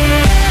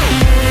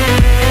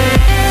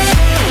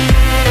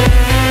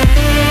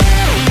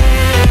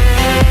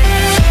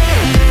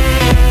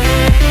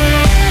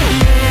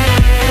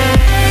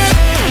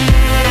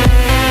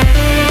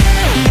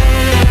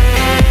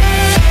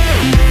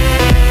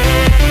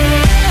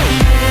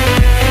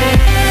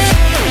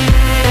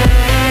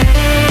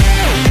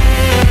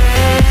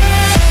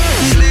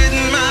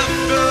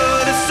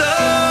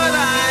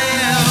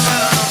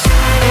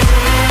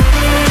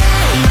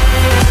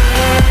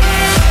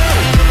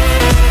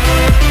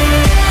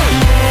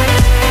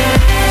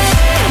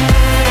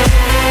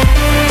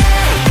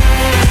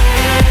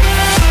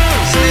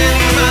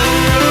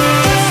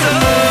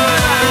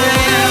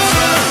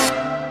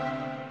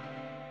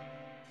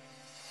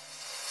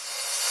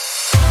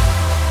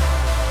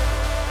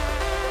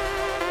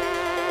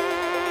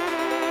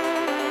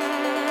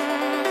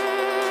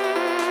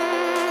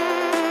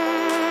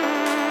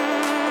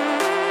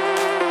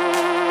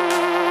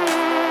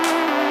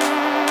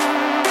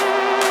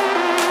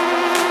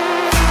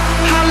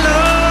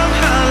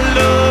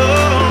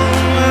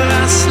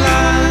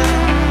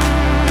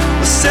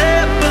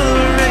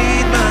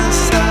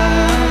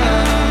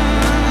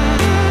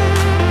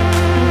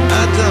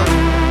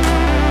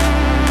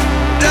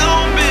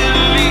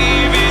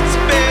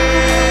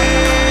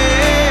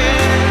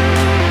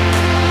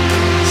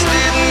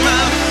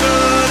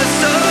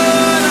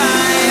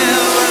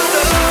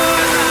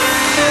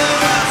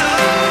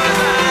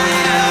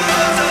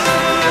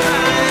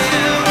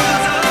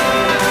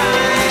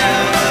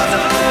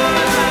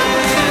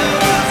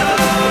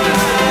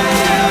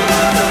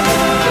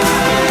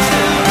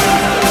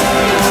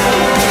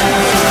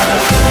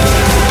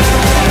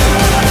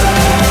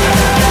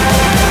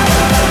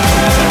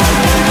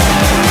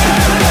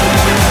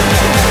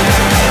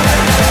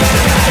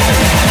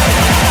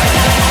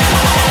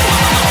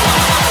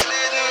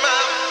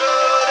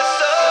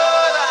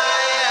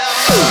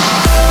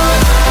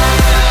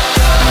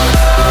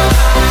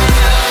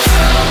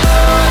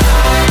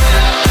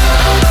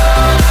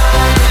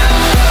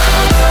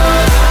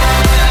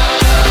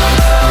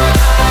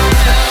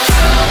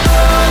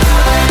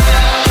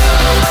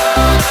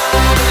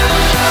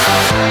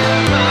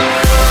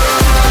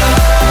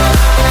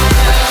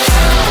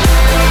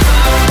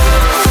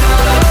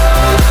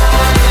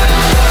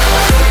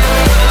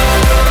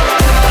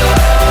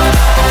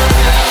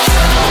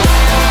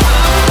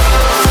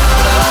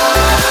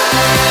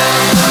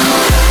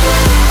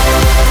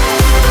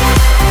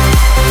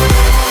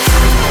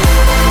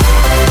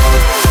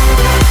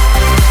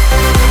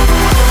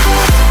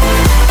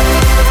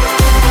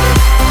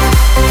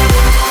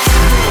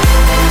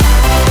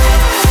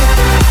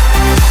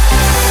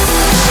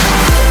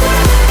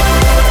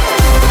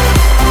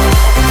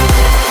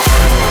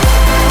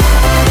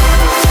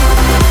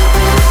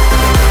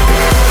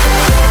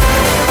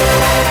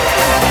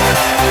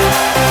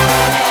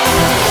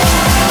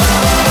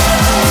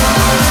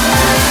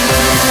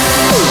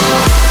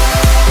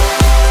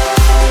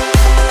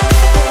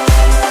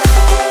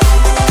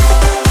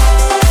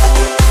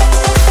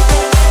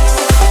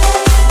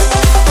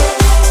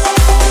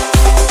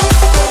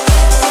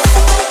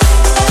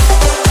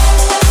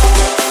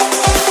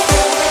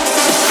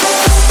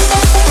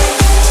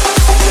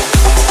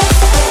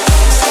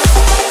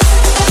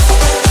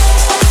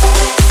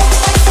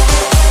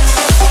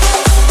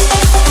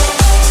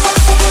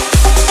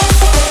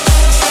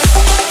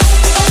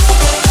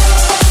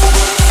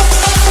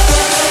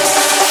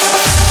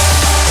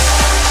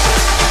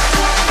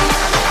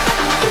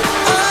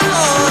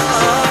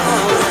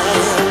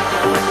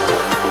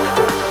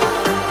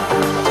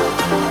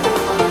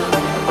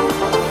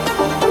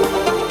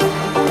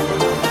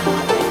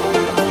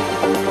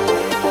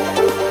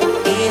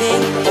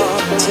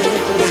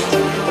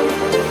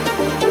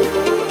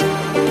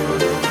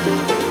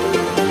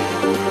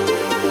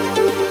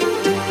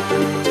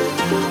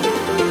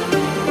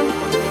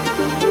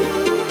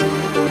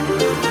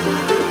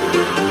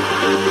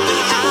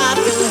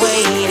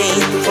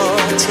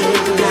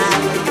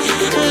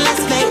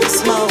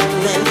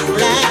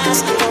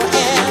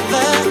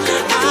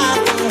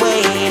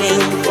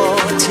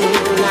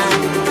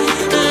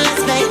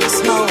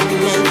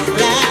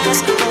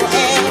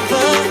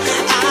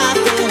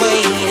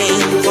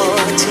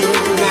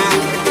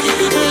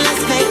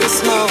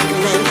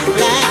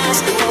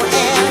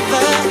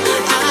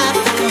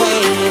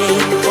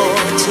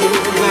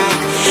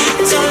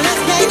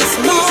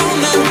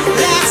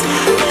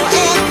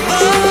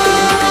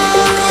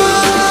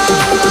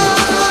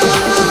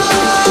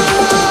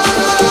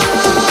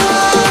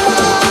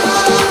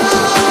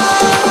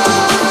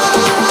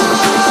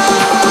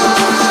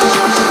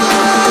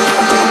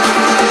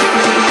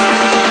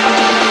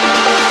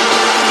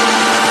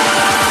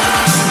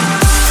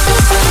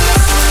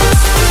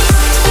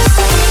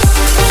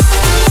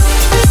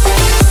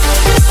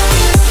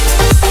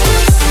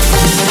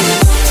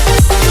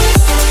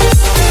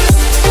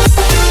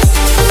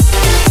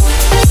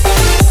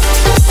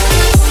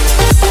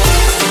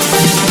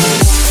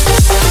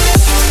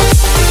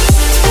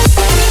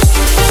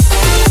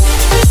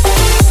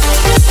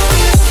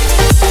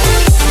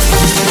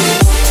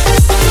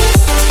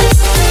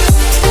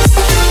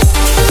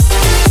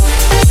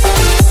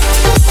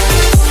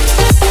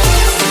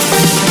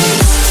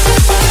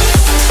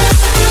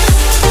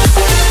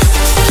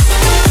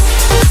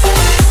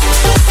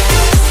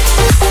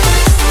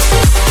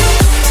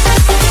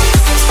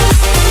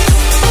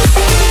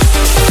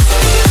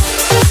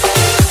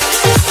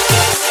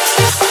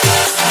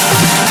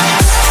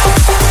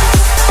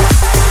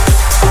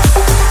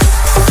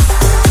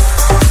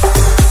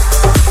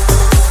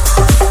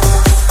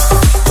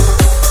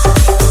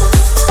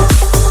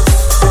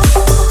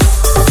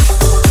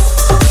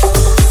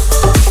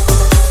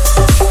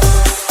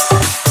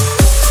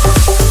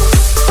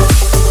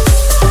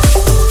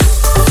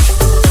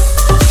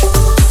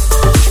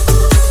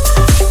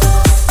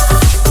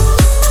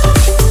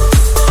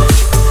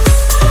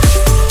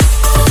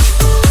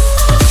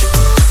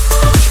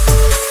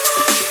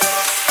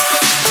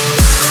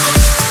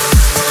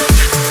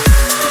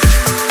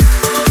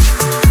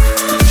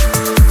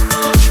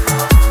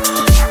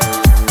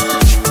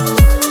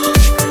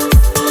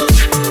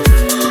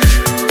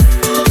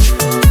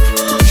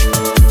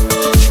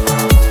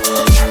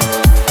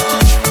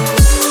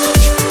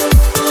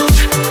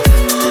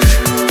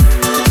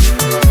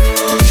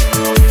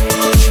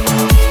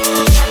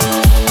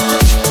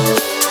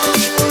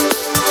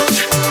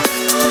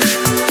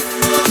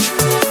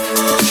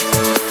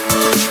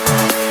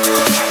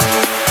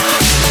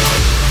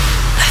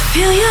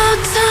 Feel your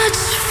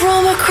touch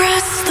from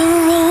across the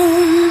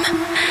room.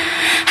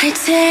 I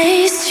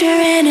taste your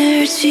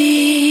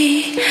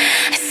energy.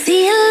 I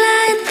see a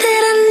light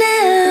that I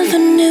never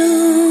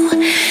knew.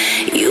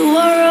 You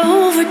are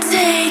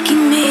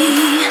overtaking me.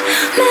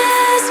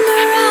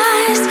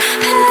 Mesmerized,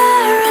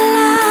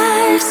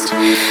 paralyzed.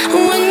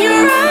 When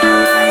your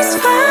eyes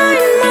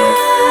find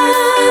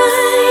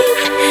mine,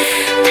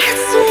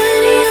 that's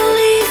when you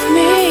leave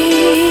me.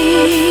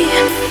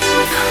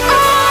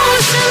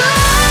 Ocean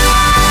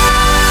lost,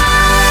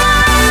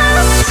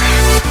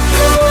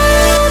 the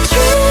world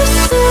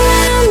drifts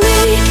around me.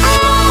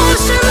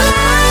 Ocean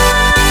lost,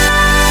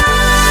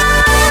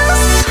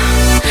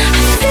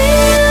 I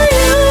feel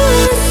you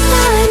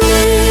inside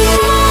me.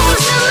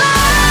 Ocean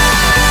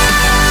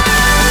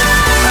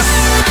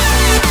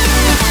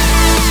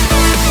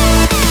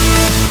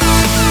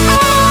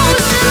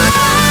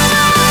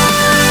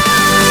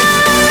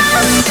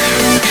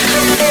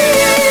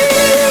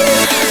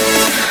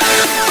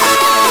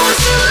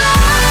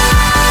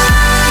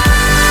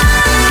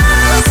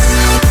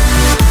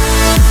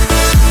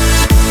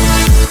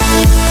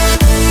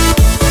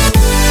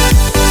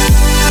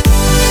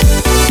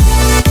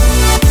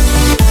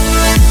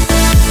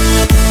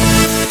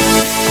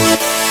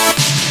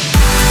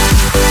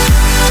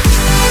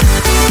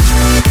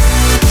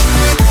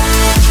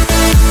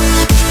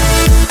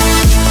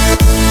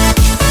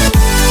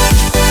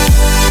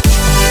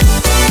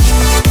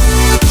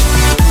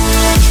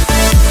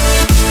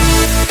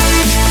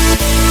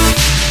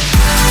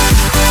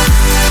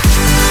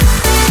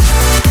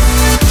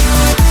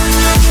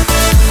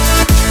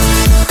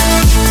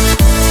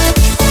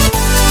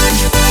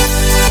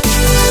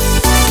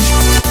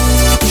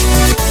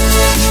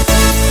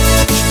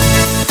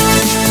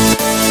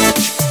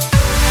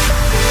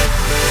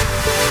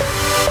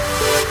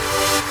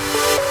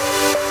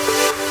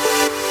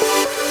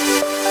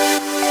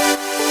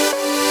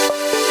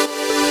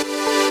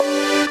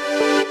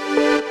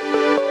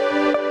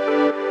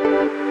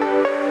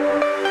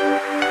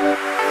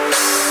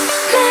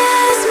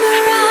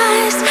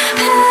mesmerized,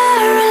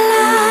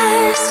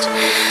 paralyzed.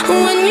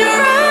 When your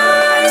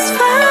eyes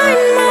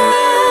find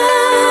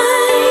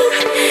mine,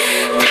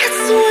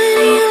 that's when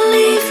you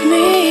leave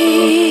me.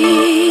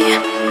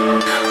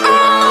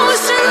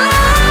 Ocean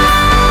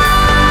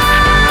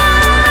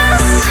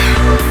lost,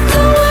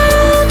 the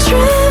world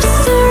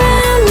drifts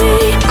around me.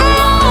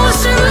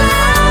 Ocean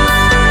lost,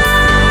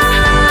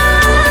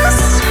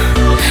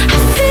 I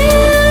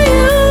feel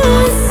you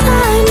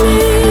inside me.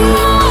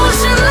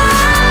 Ocean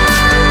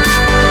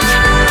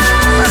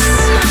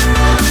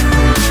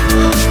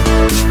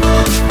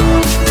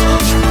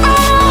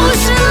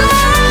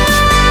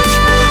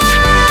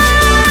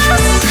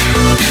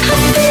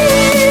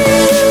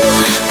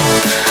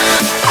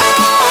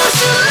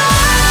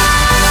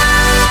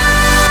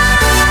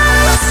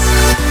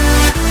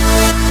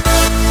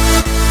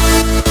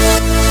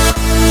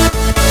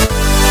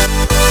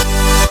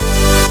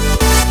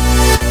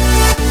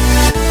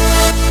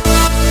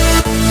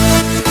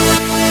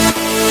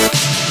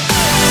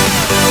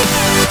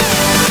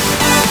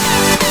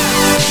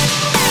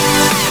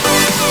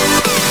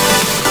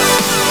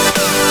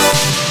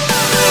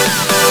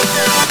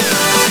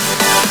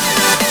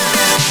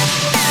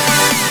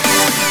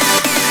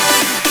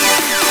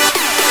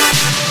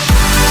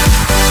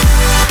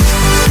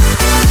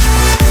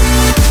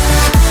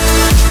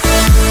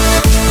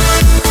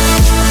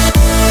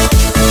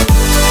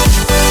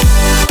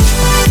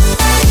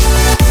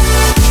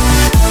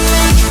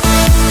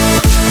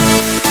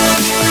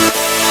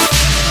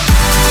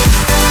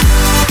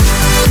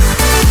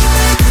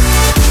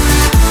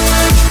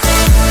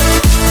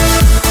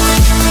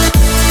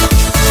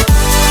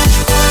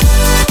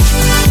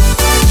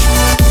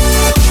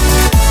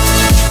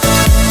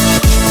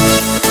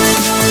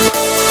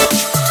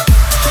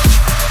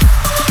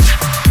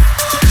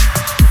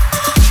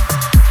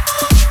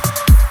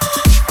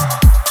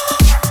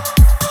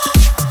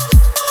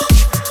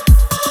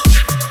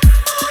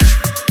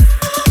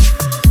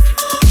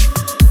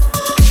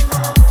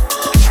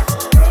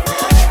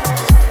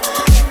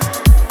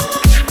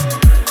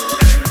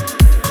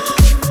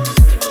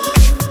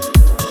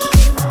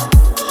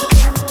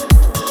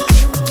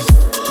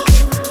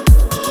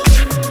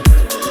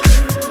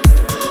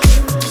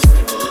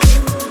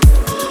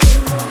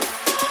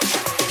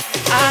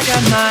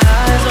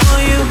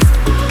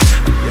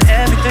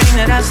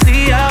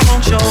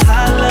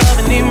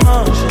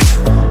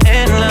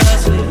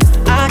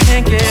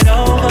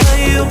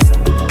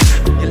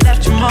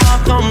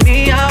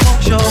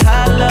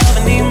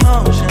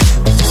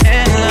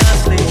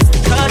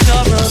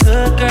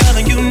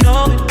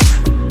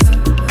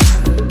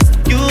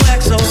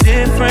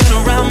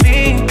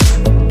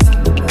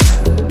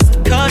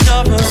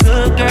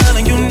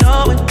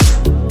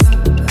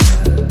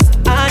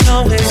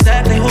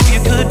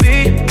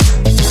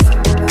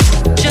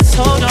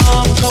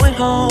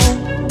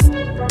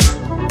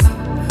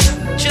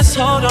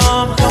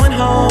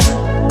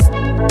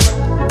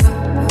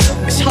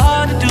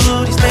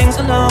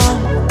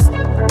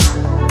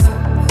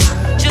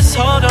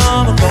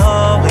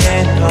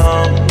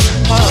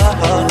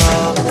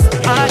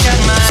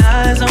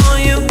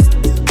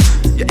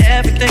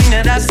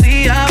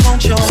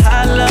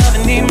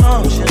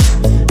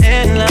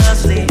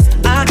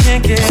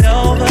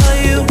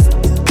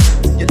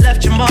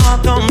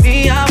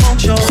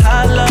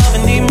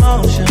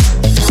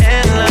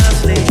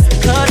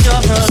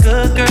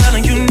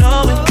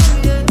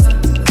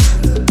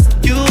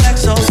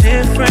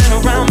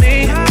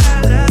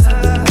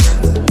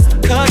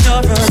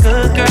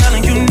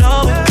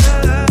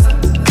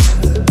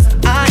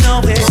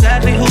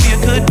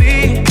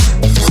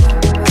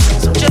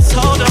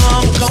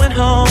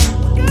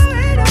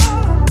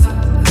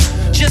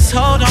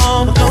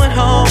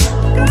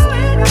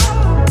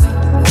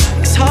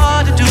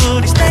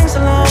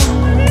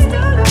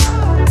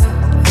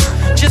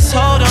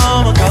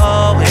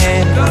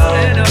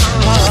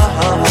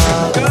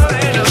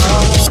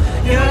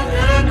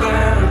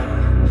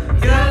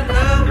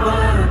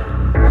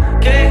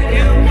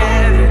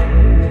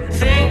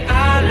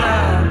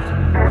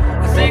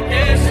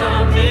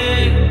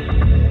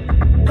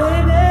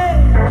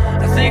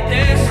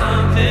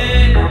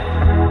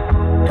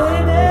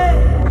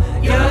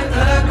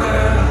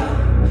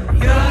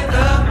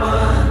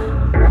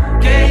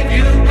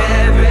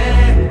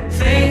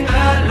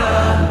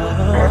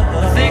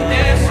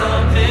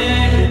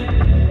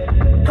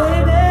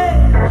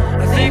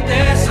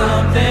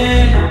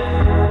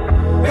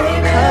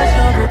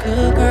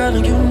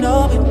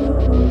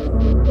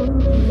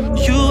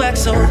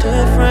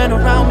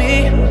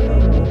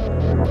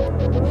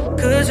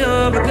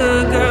I'm a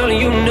good girl and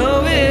you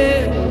know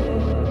it.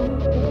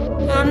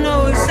 I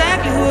know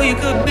exactly who you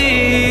could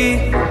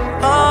be.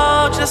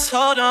 Oh, just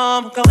hold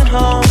on, I'm going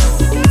home.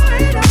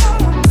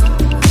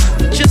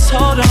 Just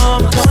hold on,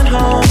 I'm going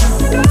home.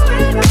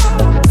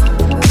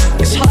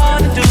 It's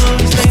hard to do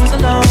these things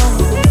alone.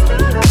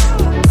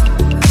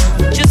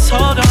 Just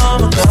hold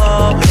on, I'm going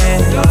home.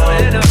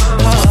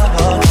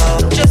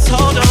 Just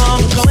hold on,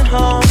 I'm going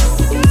home.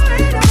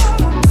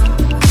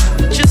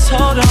 Just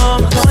hold on,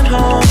 I'm going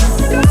home.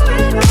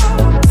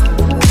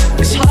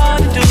 It's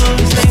hard to do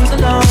these things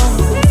alone.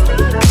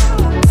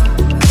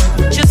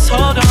 Just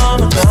hold on,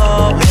 I'm going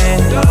home.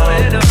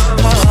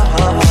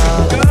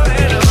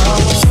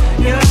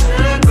 You're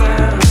the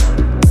girl,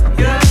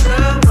 you're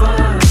the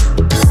one.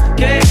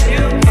 Gave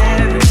you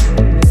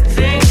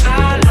everything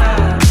I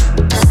love.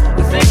 I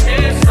think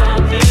there's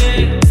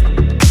something.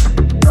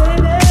 I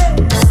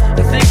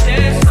think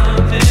there's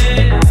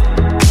something.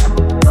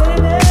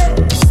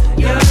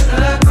 You're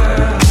the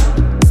girl,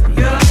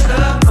 you're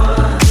the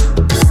one.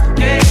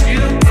 Gave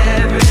you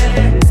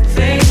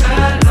everything I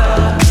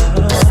love.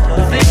 I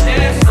think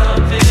there's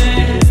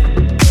something.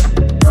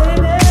 I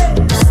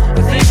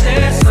think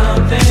there's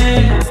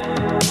something.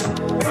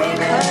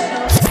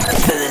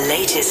 For the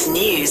latest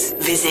news,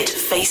 visit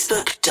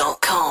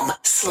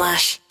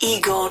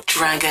facebook.com/Igor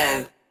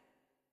Drago.